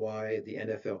often why at the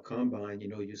NFL Combine,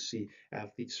 you see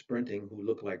athletes sprinting who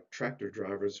look like tractor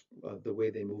drivers, the way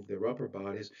they move their upper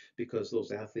bodies, because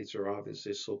those athletes are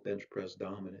obviously so bench press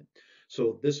dominant.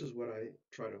 So this is what I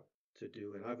try to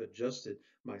do. And I've adjusted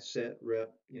my set,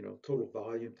 rep, total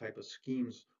volume type of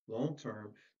schemes long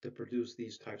term to produce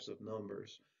these types of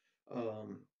numbers.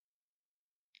 Um,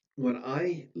 when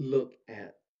I look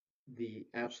at the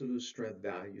absolute strength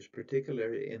values,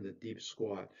 particularly in the deep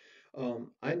squat,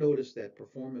 I notice that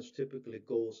performance typically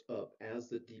goes up as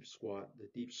the deep,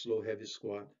 slow, heavy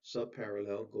squat,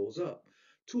 subparallel goes up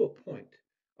to a point.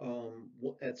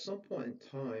 At some point in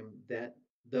time, that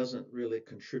doesn't really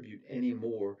contribute any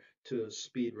more to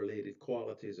speed related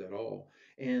qualities at all.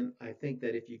 And I think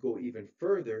that if you go even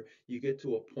further, you get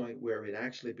to a point where it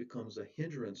actually becomes a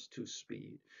hindrance to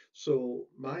speed. So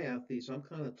my athletes, I'm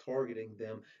kind of targeting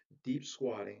them deep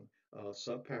squatting,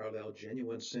 subparallel,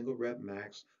 genuine single rep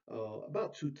max,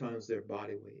 about 2 times their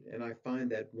body weight. And I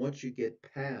find that once you get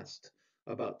past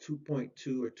about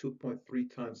 2.2 or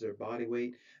 2.3 times their body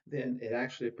weight, then it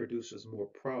actually produces more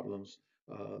problems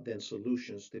than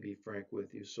solutions, to be frank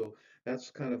with you. So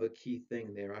that's kind of a key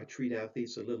thing there. I treat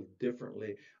athletes a little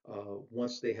differently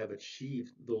once they have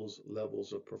achieved those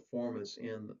levels of performance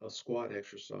in a squat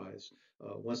exercise.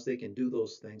 Once they can do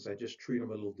those things, I just treat them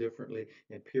a little differently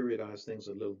and periodize things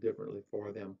a little differently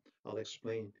for them. I'll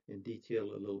explain in detail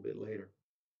a little bit later.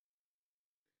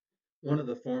 One of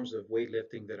the forms of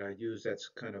weightlifting that I use that's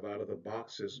kind of out of the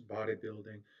box is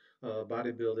bodybuilding.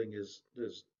 Bodybuilding is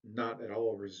not at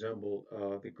all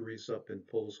resemble the grease up and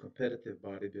pulls competitive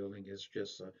bodybuilding. It's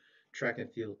just a track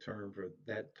and field term for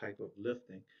that type of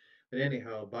lifting. But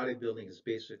anyhow, bodybuilding is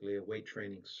basically a weight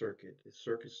training circuit. It's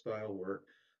circuit style work.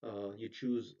 You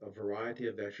choose a variety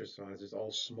of exercises,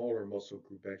 all smaller muscle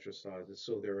group exercises,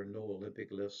 so there are no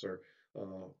Olympic lifts or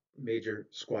uh, major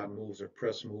squat moves or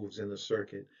press moves in the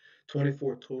circuit.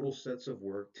 24 total sets of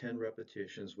work, 10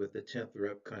 repetitions, with the 10th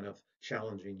rep kind of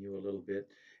challenging you a little bit,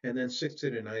 and then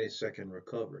 60 to 90-second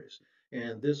recoveries.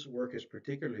 And this work is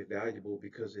particularly valuable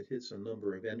because it hits a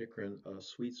number of endocrine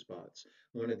sweet spots.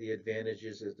 One of the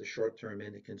advantages is the short-term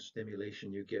endocrine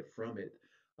stimulation you get from it.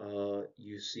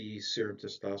 You see serum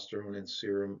testosterone and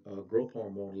serum growth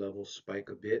hormone levels spike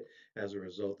a bit as a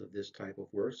result of this type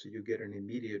of work. So you get an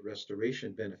immediate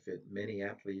restoration benefit. Many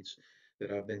athletes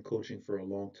that I've been coaching for a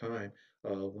long time,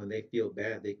 when they feel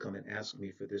bad, they come and ask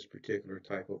me for this particular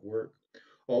type of work.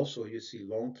 Also, you see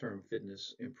long-term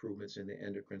fitness improvements in the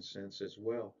endocrine sense as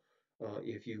well.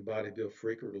 If you bodybuild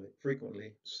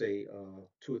frequently, say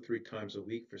 2 or 3 times a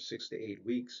week for 6 to 8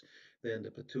 weeks, then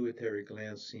the pituitary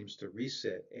gland seems to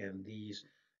reset, and these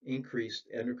increased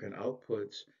endocrine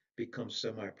outputs become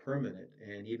semi-permanent.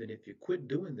 And even if you quit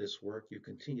doing this work, you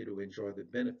continue to enjoy the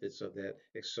benefits of that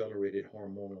accelerated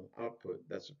hormonal output.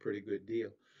 That's a pretty good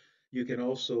deal. You can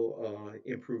also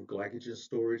improve glycogen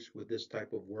storage with this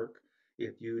type of work.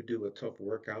 If you do a tough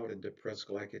workout and depress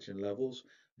glycogen levels,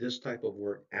 this type of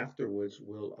work afterwards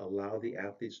will allow the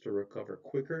athletes to recover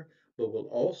quicker, but will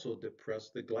also depress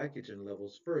the glycogen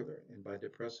levels further. And by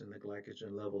depressing the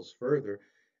glycogen levels further,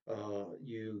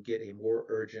 you get a more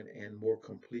urgent and more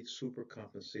complete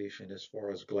supercompensation as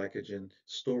far as glycogen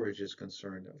storage is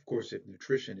concerned. Of course, if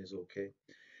nutrition is okay.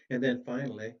 And then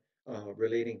finally,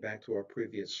 relating back to our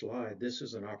previous slide, this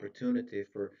is an opportunity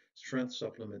for strength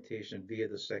supplementation via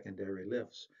the secondary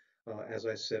lifts. As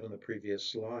I said on the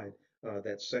previous slide,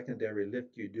 that secondary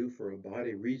lift you do for a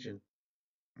body region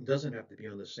doesn't have to be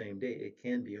on the same day. It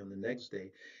can be on the next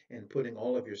day. And putting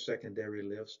all of your secondary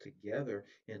lifts together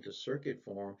into circuit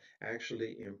form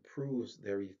actually improves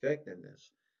their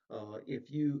effectiveness.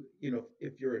 If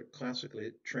you're a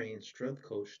classically trained strength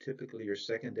coach, typically your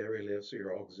secondary lifts or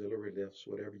your auxiliary lifts,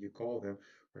 whatever you call them,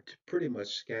 are pretty much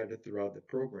scattered throughout the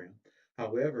program.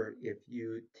 However, if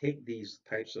you take these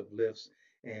types of lifts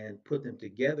and put them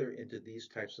together into these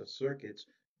types of circuits,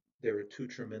 there are two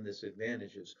tremendous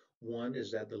advantages. One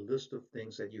is that the list of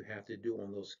things that you have to do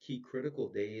on those key critical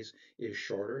days is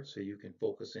shorter, so you can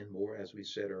focus in more, as we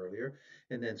said earlier.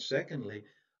 And then secondly,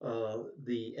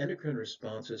 the endocrine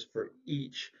responses for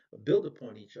each build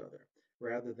upon each other.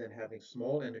 rather than having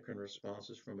small endocrine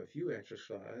responses from a few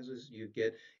exercises, you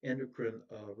get endocrine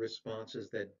responses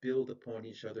that build upon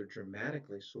each other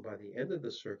dramatically. So by the end of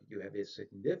the circuit, you have a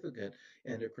significant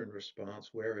endocrine response.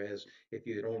 Whereas if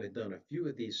you had only done a few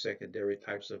of these secondary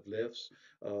types of lifts,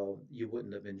 you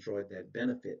wouldn't have enjoyed that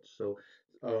benefit. So,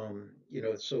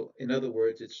 so in other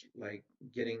words, it's like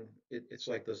it's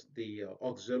like the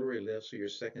auxiliary lifts or your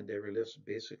secondary lifts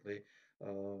basically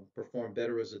perform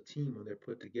better as a team when they're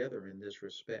put together in this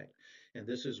respect. And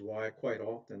this is why quite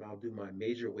often I'll do my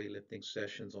major weightlifting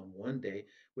sessions on one day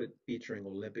with featuring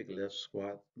Olympic lifts,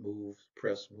 squat moves,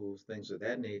 press moves, things of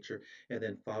that nature, and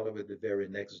then follow it the very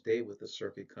next day with a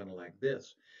circuit kind of like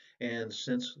this. And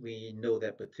since we know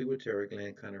that pituitary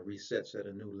gland kind of resets at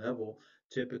a new level,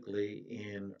 typically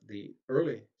in the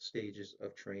early stages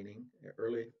of training,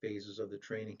 early phases of the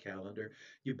training calendar,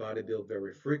 you bodybuild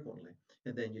very frequently.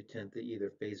 And then you tend to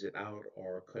either phase it out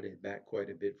or cut it back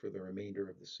quite a bit for the remainder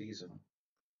of the season.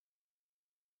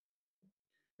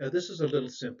 Now, this is a little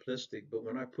simplistic, but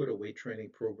when I put a weight training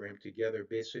program together,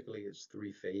 basically it's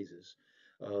three phases.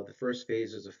 The first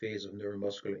phase is a phase of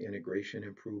neuromuscular integration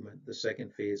improvement. The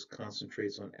second phase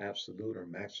concentrates on absolute or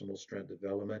maximal strength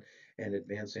development and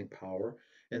advancing power.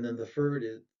 And then the third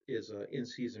is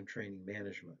in-season training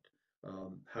management.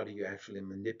 How do you actually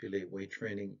manipulate weight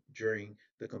training during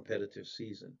the competitive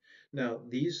season? Now,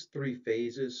 these three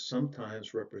phases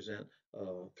sometimes represent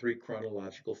three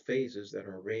chronological phases that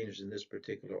are arranged in this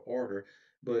particular order.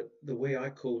 But the way I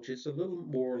coach, it's a little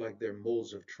more like their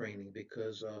modes of training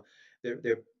because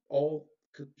they're all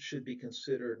should be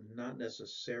considered not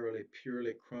necessarily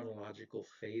purely chronological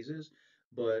phases,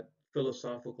 but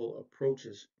philosophical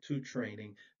approaches to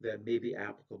training that may be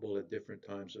applicable at different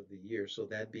times of the year. So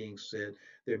that being said,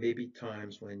 there may be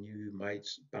times when you might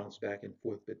bounce back and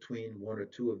forth between one or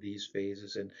two of these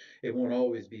phases, and it won't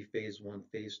always be phase one,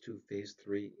 phase two, phase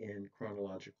three in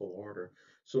chronological order.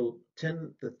 So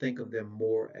tend to think of them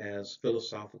more as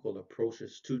philosophical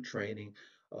approaches to training,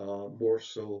 more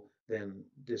so than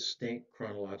distinct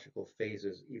chronological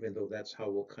phases, even though that's how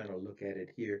we'll kind of look at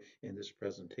it here in this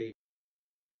presentation.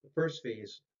 The first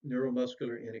phase,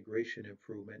 neuromuscular integration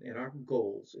improvement, and our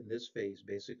goals in this phase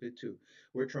basically two.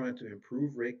 We're trying to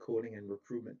improve rate coding and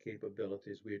recruitment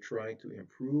capabilities. We're trying to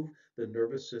improve the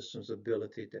nervous system's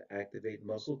ability to activate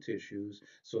muscle tissues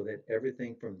so that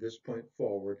everything from this point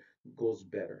forward goes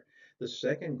better. The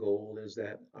second goal is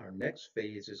that our next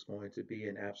phase is going to be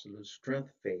an absolute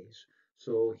strength phase.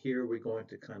 So here we're going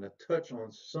to kind of touch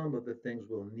on some of the things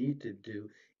we'll need to do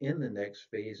in the next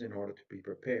phase in order to be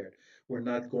prepared. We're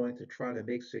not going to try to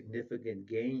make significant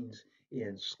gains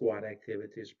in squat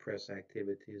activities, press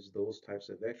activities, those types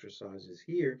of exercises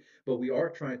here, but we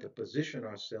are trying to position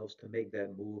ourselves to make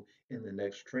that move in the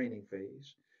next training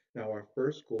phase. Now, our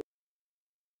first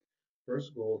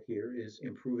goal here is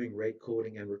improving rate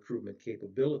coding and recruitment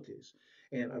capabilities.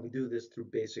 And I would do this through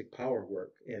basic power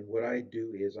work. And what I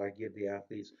do is I give the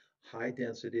athletes high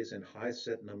densities and high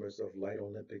set numbers of light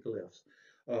Olympic lifts.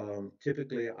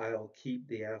 Typically, I'll keep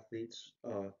the athletes,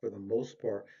 for the most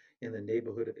part, in the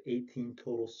neighborhood of 18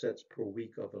 total sets per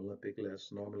week of Olympic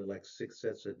lifts, normally like 6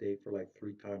 sets a day for like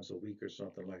 3 times a week or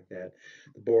something like that.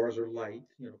 The bars are light,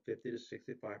 50 to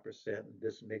 65%.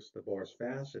 This makes the bars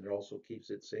fast and it also keeps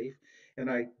it safe. And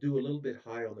I do a little bit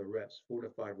high on the reps, 4 to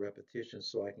 5 repetitions,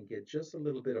 so I can get just a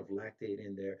little bit of lactate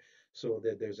in there so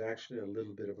that there's actually a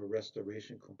little bit of a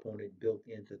restoration component built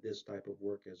into this type of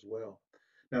work as well.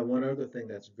 Now, one other thing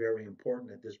that's very important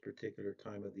at this particular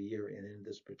time of the year and in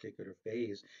this particular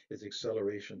phase is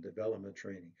acceleration development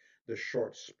training. The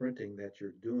short sprinting that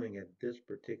you're doing at this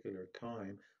particular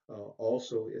time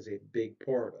also is a big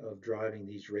part of driving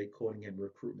these rate coding and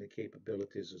recruitment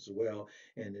capabilities as well,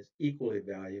 and is equally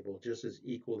valuable, just as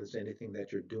equal as anything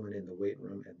that you're doing in the weight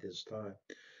room at this time.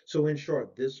 So in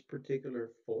short, this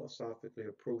particular philosophically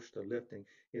approach to lifting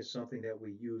is something that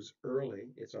we use early.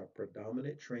 It's our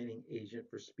predominant training agent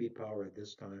for speed power at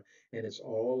this time, and it's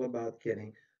all about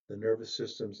getting the nervous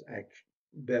systems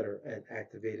better at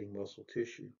activating muscle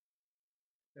tissue.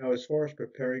 Now, as far as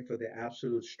preparing for the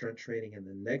absolute strength training in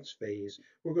the next phase,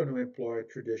 we're going to employ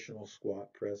traditional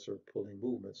squat, press, or pulling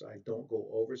movements. I don't go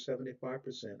over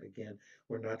 75%. Again,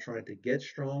 we're not trying to get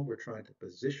strong. We're trying to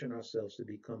position ourselves to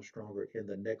become stronger in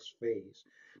the next phase.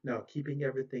 Now, keeping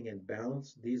everything in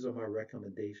balance, these are my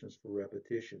recommendations for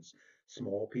repetitions.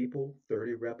 Small people,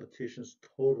 30 repetitions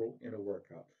total in a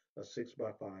workout, a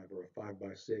 6x5 or a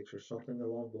 5x6 or something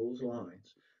along those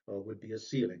lines would be a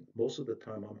ceiling. Most of the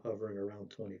time, I'm hovering around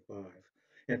 25.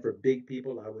 And for big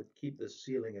people, I would keep the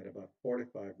ceiling at about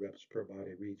 45 reps per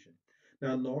body region.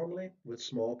 Now, normally with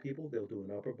small people, they'll do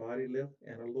an upper body lift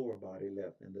and a lower body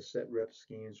lift, and the set rep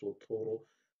schemes will total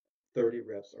 30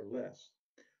 reps or less.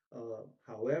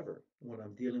 However, when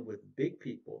I'm dealing with big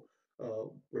people,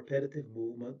 repetitive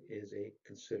movement is a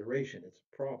consideration. It's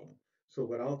a problem. So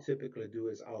what I'll typically do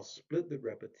is I'll split the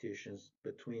repetitions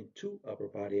between two upper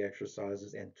body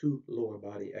exercises and two lower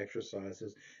body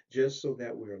exercises, just so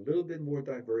that we're a little bit more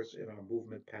diverse in our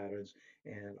movement patterns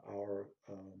and our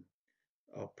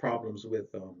problems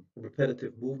with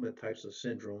repetitive movement types of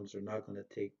syndromes are not going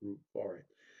to take root for it.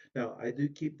 Now, I do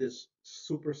keep this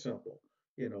super simple,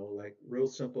 like real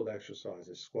simple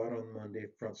exercises. Squat on Monday,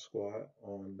 front squat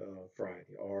on Friday,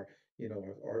 or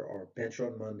bench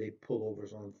on Monday,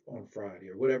 pullovers on Friday,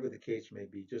 or whatever the case may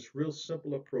be. Just real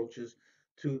simple approaches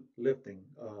to lifting.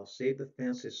 Save the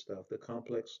fancy stuff, the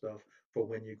complex stuff for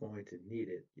when you're going to need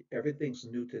it. Everything's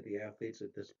new to the athletes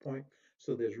at this point,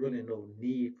 so there's really no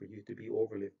need for you to be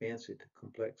overly fancy to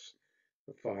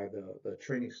complexify the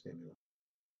training stimulus.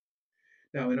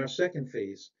 Now, in our second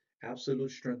phase,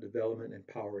 absolute strength development and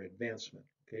power advancement.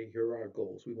 Okay, here are our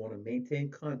goals. We want to maintain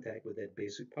contact with that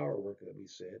basic power work that we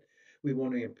said. We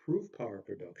want to improve power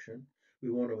production.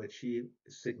 We want to achieve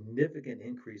significant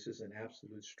increases in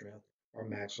absolute strength or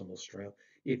maximal strength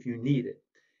if you need it.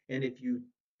 And if you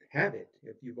have it,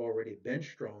 if you've already been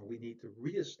strong, we need to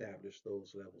reestablish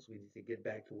those levels. We need to get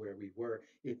back to where we were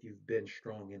if you've been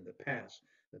strong in the past.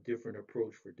 A different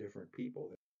approach for different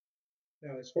people.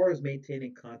 Now, as far as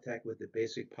maintaining contact with the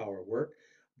basic power work,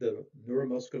 the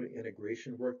neuromuscular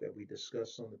integration work that we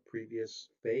discussed on the previous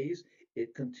phase,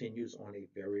 it continues on a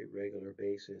very regular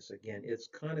basis. Again, it's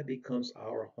kind of becomes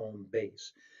our home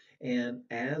base. And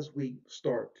as we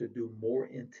start to do more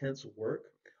intense work,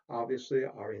 obviously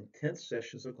our intense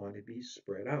sessions are going to be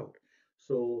spread out.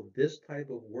 So this type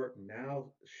of work now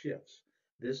shifts.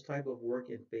 This type of work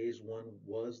in phase one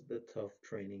was the tough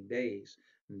training days.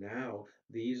 Now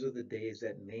these are the days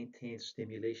that maintain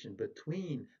stimulation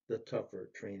between the tougher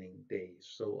training days.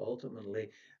 So ultimately,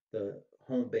 the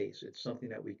home base, it's something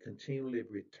that we continually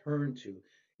return to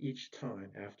each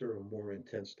time after a more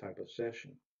intense type of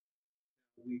session.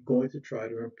 We're going to try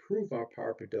to improve our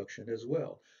power production as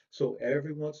well. So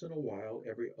every once in a while,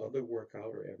 every other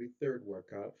workout or every third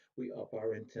workout, we up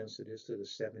our intensities to the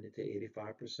 70 to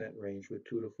 85% range with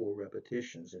 2 to 4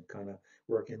 repetitions and kind of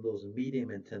work in those medium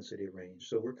intensity range.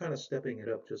 So we're kind of stepping it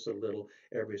up just a little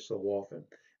every so often.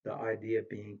 The idea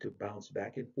being to bounce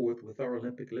back and forth with our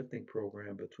Olympic lifting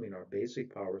program between our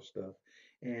basic power stuff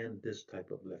and this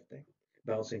type of lifting,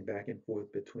 bouncing back and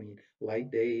forth between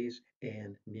light days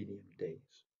and medium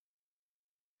days.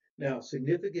 Now,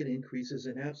 significant increases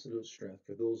in absolute strength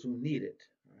for those who need it.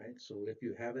 All right, so if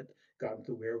you haven't gotten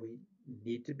to where we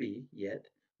need to be yet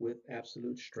with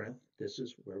absolute strength, this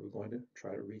is where we're going to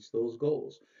try to reach those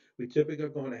goals. We typically are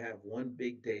going to have one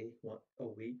big day a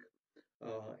week,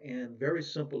 and very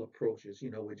simple approaches,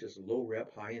 with just low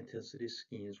rep, high intensity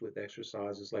schemes with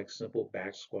exercises like simple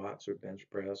back squats or bench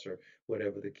press or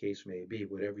whatever the case may be.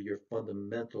 Whatever your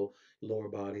fundamental lower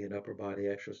body and upper body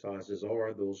exercises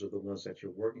are, those are the ones that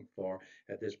you're working for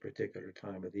at this particular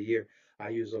time of the year. I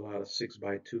use a lot of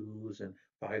 6x2s and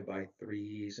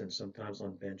 5x3s, and sometimes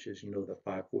on benches, the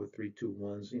 5, 4, 3, 2,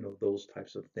 1s, those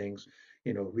types of things,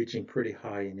 reaching pretty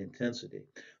high in intensity.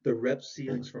 The rep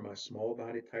ceilings for my small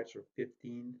body types are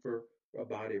 15 for a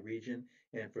body region,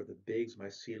 and for the bigs, my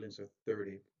ceilings are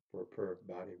 30 per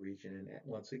body region. And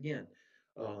once again,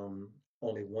 um,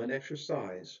 only one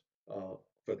exercise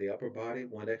for the upper body,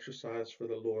 one exercise for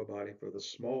the lower body for the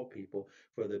small people.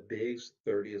 For the bigs,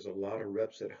 30 is a lot of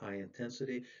reps at high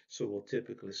intensity, so we'll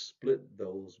typically split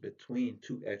those between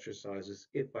two exercises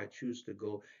if I choose to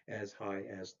go as high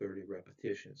as 30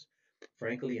 repetitions.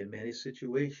 Frankly, in many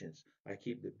situations, I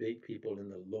keep the big people in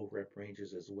the low rep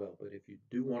ranges as well. But if you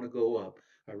do want to go up,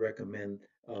 I recommend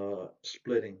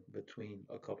splitting between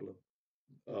a couple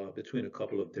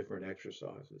of different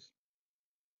exercises.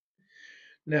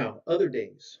 Now, other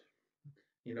days,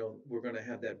 we're going to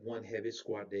have that one heavy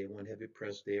squat day, one heavy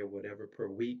press day, or whatever per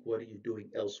week. What are you doing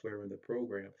elsewhere in the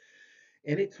program?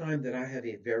 Anytime that I have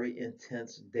a very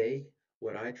intense day,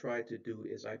 what I try to do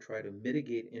is I try to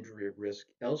mitigate injury risk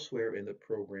elsewhere in the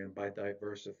program by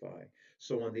diversifying.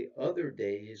 So on the other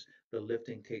days, the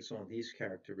lifting takes on these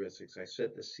characteristics. I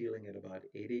set the ceiling at about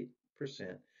 80%.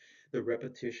 The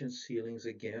repetition ceilings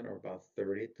again are about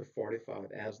 30 to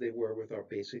 45 as they were with our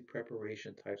basic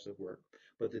preparation types of work.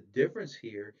 But the difference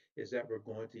here is that we're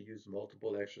going to use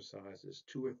multiple exercises,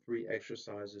 2 or 3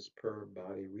 exercises per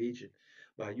body region.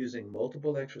 By using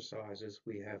multiple exercises,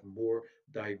 we have more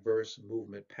diverse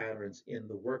movement patterns in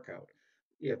the workout.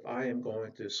 if I am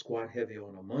going to squat heavy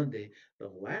on a Monday, the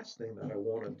last thing that I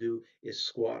want to do is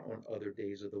squat on other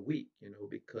days of the week,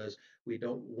 because we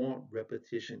don't want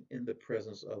repetition in the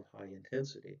presence of high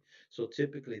intensity. So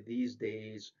typically these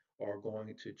days are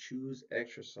going to choose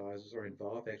exercises or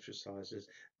involve exercises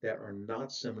that are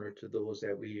not similar to those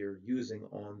that we are using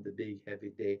on the big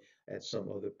heavy day at some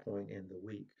other point in the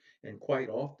week. And quite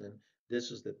often,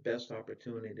 this is the best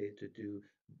opportunity to do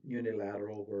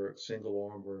unilateral work, single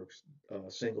arm work,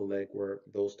 single leg work,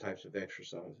 those types of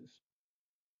exercises.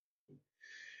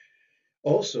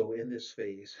 Also, in this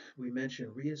phase, we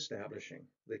mentioned reestablishing,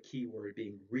 the key word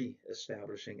being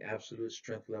reestablishing absolute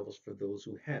strength levels for those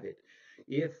who have it.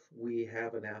 If we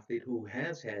have an athlete who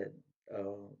has had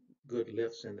uh, good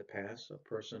lifts in the past, a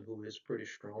person who is pretty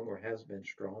strong or has been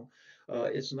strong,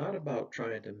 it's not about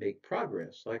trying to make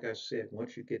progress. Like I said,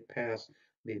 once you get past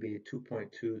maybe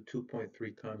 2.2,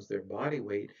 2.3 times their body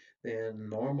weight, then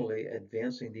normally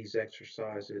advancing these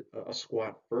exercises, a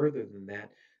squat further than that,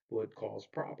 would cause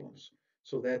problems.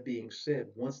 So that being said,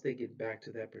 once they get back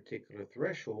to that particular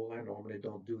threshold, I normally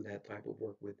don't do that type of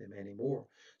work with them anymore.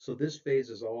 So this phase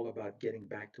is all about getting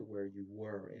back to where you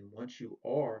were. And once you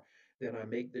are, then I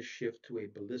make the shift to a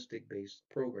ballistic based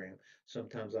program.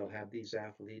 Sometimes I'll have these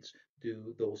athletes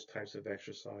do those types of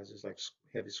exercises like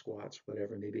heavy squats,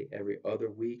 whatever, maybe every other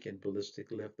week, and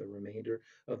ballistic lift the remainder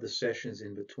of the sessions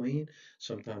in between.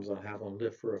 Sometimes I'll have them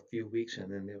lift for a few weeks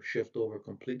and then they'll shift over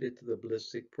completely to the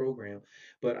ballistic program.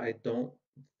 But I don't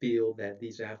feel that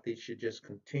these athletes should just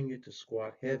continue to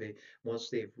squat heavy once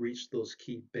they've reached those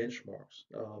key benchmarks.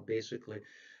 Basically,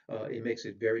 it makes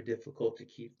it very difficult to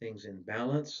keep things in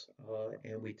balance,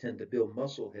 and we tend to build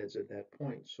muscle heads at that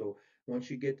point. So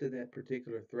once you get to that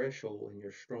particular threshold and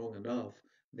you're strong enough,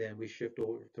 then we shift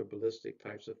over to ballistic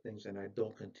types of things, and I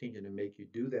don't continue to make you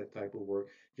do that type of work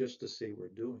just to say we're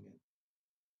doing it.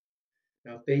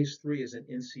 Now, phase three is an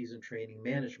in-season training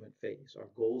management phase. Our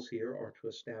goals here are to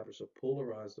establish a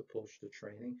polarized approach to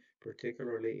training,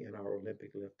 particularly in our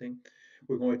Olympic lifting.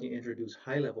 We're going to introduce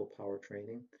high-level power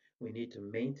training. We need to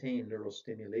maintain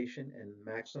neurostimulation and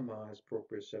maximize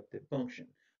proprioceptive function.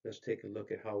 Let's take a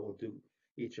look at how we'll do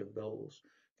each of those.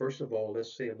 First of all,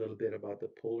 let's say a little bit about the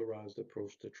polarized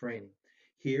approach to training.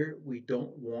 Here, we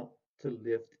don't want to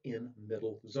lift in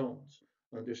middle zones,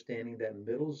 understanding that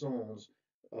middle zones,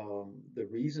 the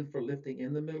reason for lifting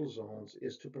in the middle zones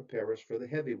is to prepare us for the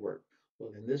heavy work.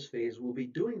 Well, in this phase, we'll be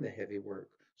doing the heavy work,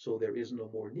 so there is no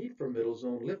more need for middle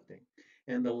zone lifting.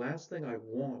 And the last thing I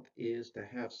want is to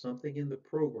have something in the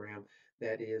program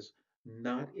that is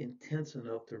not intense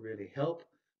enough to really help,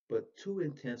 but too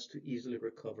intense to easily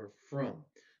recover from.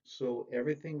 So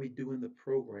everything we do in the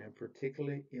program,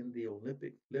 particularly in the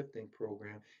Olympic lifting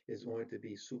program, is going to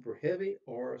be super heavy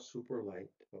or super light.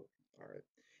 Oh, all right.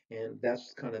 And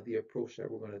that's kind of the approach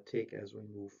that we're going to take as we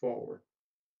move forward.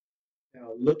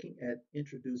 Now, looking at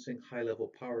introducing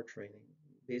high-level power training,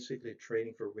 basically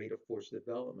training for rate of force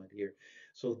development here.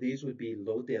 So these would be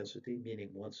low density, meaning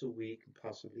once a week,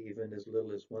 possibly even as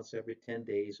little as once every 10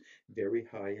 days, very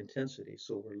high intensity.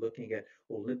 So we're looking at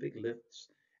Olympic lifts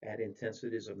at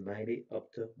intensities of 90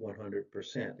 up to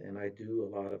 100%. And I do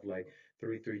a lot of like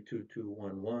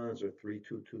 3-3-2-2-1-1s or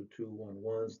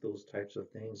 3-2-2-2-1-1s, those types of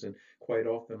things. And quite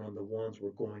often on the ones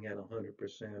we're going at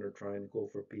 100% or trying to go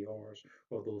for PRs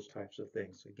or those types of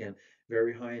things. Again,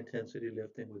 very high intensity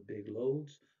lifting with big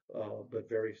loads,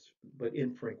 but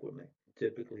infrequently,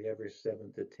 typically every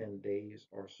 7 to 10 days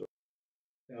or so.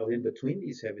 Now, in between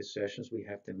these heavy sessions, we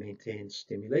have to maintain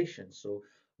stimulation. So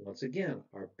once again,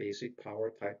 our basic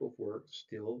power type of work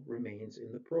still remains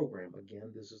in the program.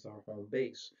 Again, this is our home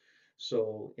base.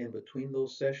 So in between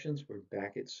those sessions, we're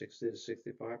back at 60 to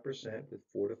 65% with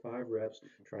 4 to 5 reps,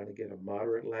 trying to get a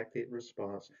moderate lactate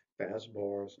response, fast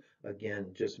bars. Again,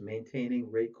 just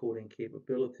maintaining rate coding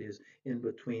capabilities in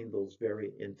between those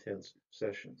very intense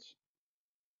sessions.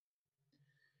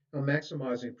 Now,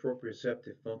 maximizing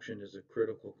proprioceptive function is a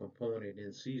critical component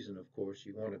in season, of course.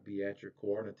 You want to be at your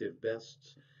coordinative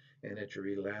bests and at your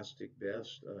elastic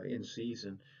best in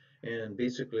season. And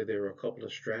basically, there are a couple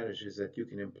of strategies that you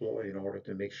can employ in order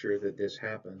to make sure that this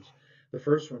happens. The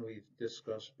first one we've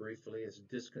discussed briefly is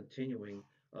discontinuing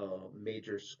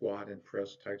major squat and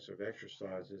press types of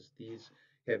exercises. These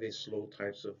heavy, slow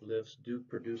types of lifts do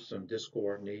produce some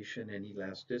discoordination and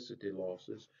elasticity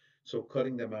losses. So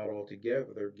cutting them out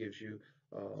altogether gives you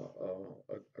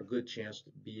a good chance to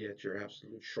be at your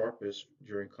absolute sharpest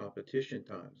during competition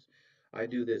times. I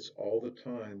do this all the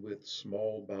time with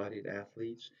small-bodied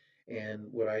athletes,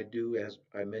 And what I do, as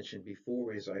I mentioned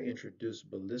before, is I introduce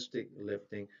ballistic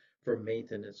lifting for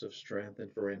maintenance of strength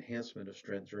and for enhancement of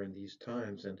strength during these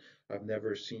times. And I've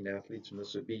never seen athletes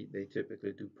miss a beat. They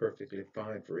typically do perfectly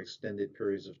fine for extended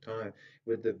periods of time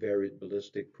with the varied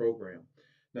ballistic program.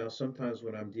 Now, sometimes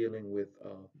when I'm dealing with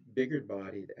bigger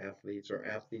bodied athletes or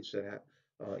athletes that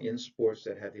have in sports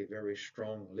that have a very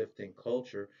strong lifting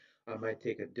culture, I might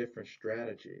take a different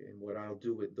strategy. And what I'll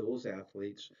do with those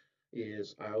athletes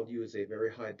is I'll use a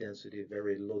very high density,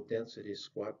 very low density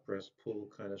squat, press, pull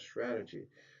kind of strategy.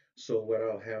 So what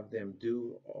I'll have them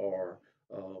do are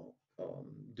uh,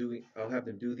 I'll have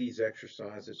them do these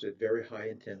exercises at very high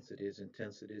intensities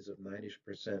of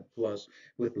 90% plus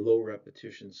with low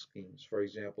repetition schemes. For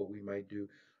example, we might do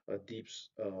a deep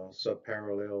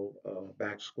subparallel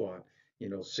back squat,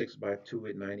 6x2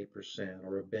 at 90%,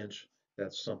 or a bench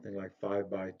that's something like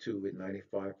 5x2 at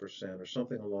 95%, or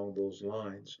something along those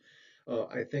lines.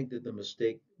 I think that the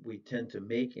mistake we tend to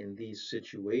make in these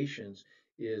situations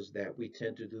is that we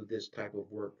tend to do this type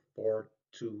of work far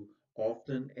too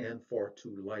often and far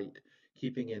too light,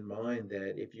 keeping in mind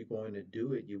that if you're going to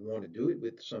do it, you want to do it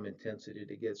with some intensity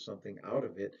to get something out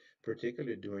of it,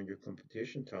 particularly during your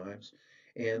competition times.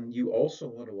 And you also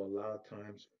want to allow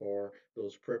times for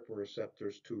those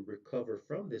proprioceptors to recover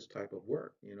from this type of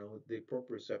work. The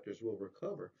proprioceptors will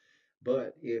recover.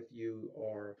 But if you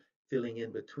are filling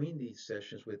in between these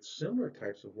sessions with similar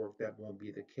types of work, that won't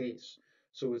be the case.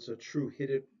 So it's a true hit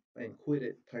it and quit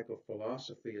it type of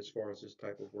philosophy as far as this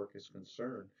type of work is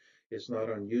concerned. It's not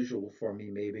unusual for me,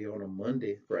 maybe on a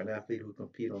Monday, for an athlete who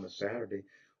compete on a Saturday,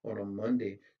 on a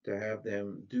Monday, to have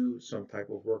them do some type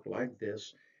of work like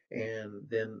this. And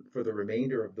then for the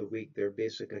remainder of the week, they're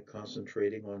basically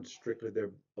concentrating on strictly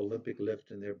their Olympic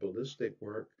lift and their ballistic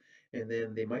work. And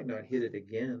then they might not hit it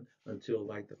again until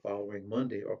like the following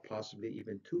Monday, or possibly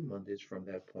even 2 Mondays from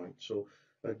that point. So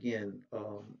again,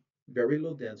 very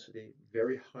low density,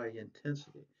 very high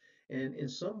intensity. And in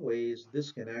some ways,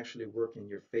 this can actually work in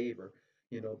your favor.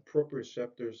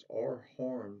 Proprioceptors are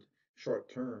harmed short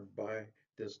term by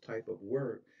this type of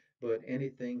work, but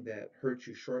anything that hurts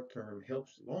you short term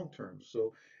helps long term.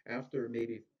 So after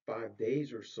maybe 5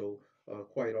 days or so,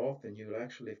 quite often you'll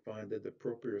actually find that the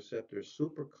proprioceptors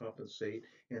supercompensate,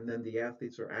 and then the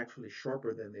athletes are actually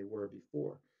sharper than they were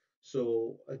before.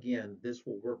 So again, this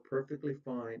will work perfectly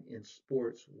fine in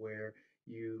sports where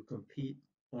you compete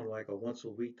on like a once a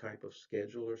week type of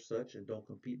schedule or such and don't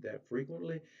compete that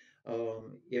frequently.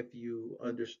 If you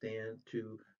understand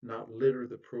to not litter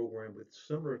the program with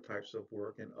similar types of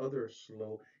work and other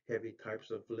slow, heavy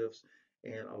types of lifts,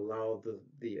 and allow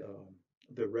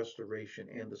the restoration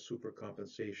and the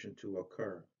supercompensation to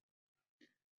occur.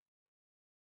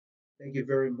 Thank you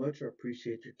very much. I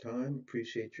appreciate your time,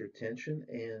 appreciate your attention,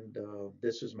 and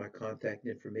this is my contact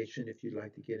information if you'd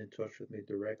like to get in touch with me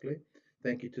directly.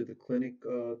 Thank you to the clinic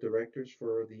directors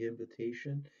for the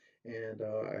invitation, and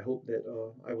I hope that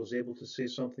I was able to say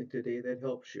something today that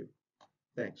helps you.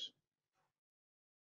 Thanks.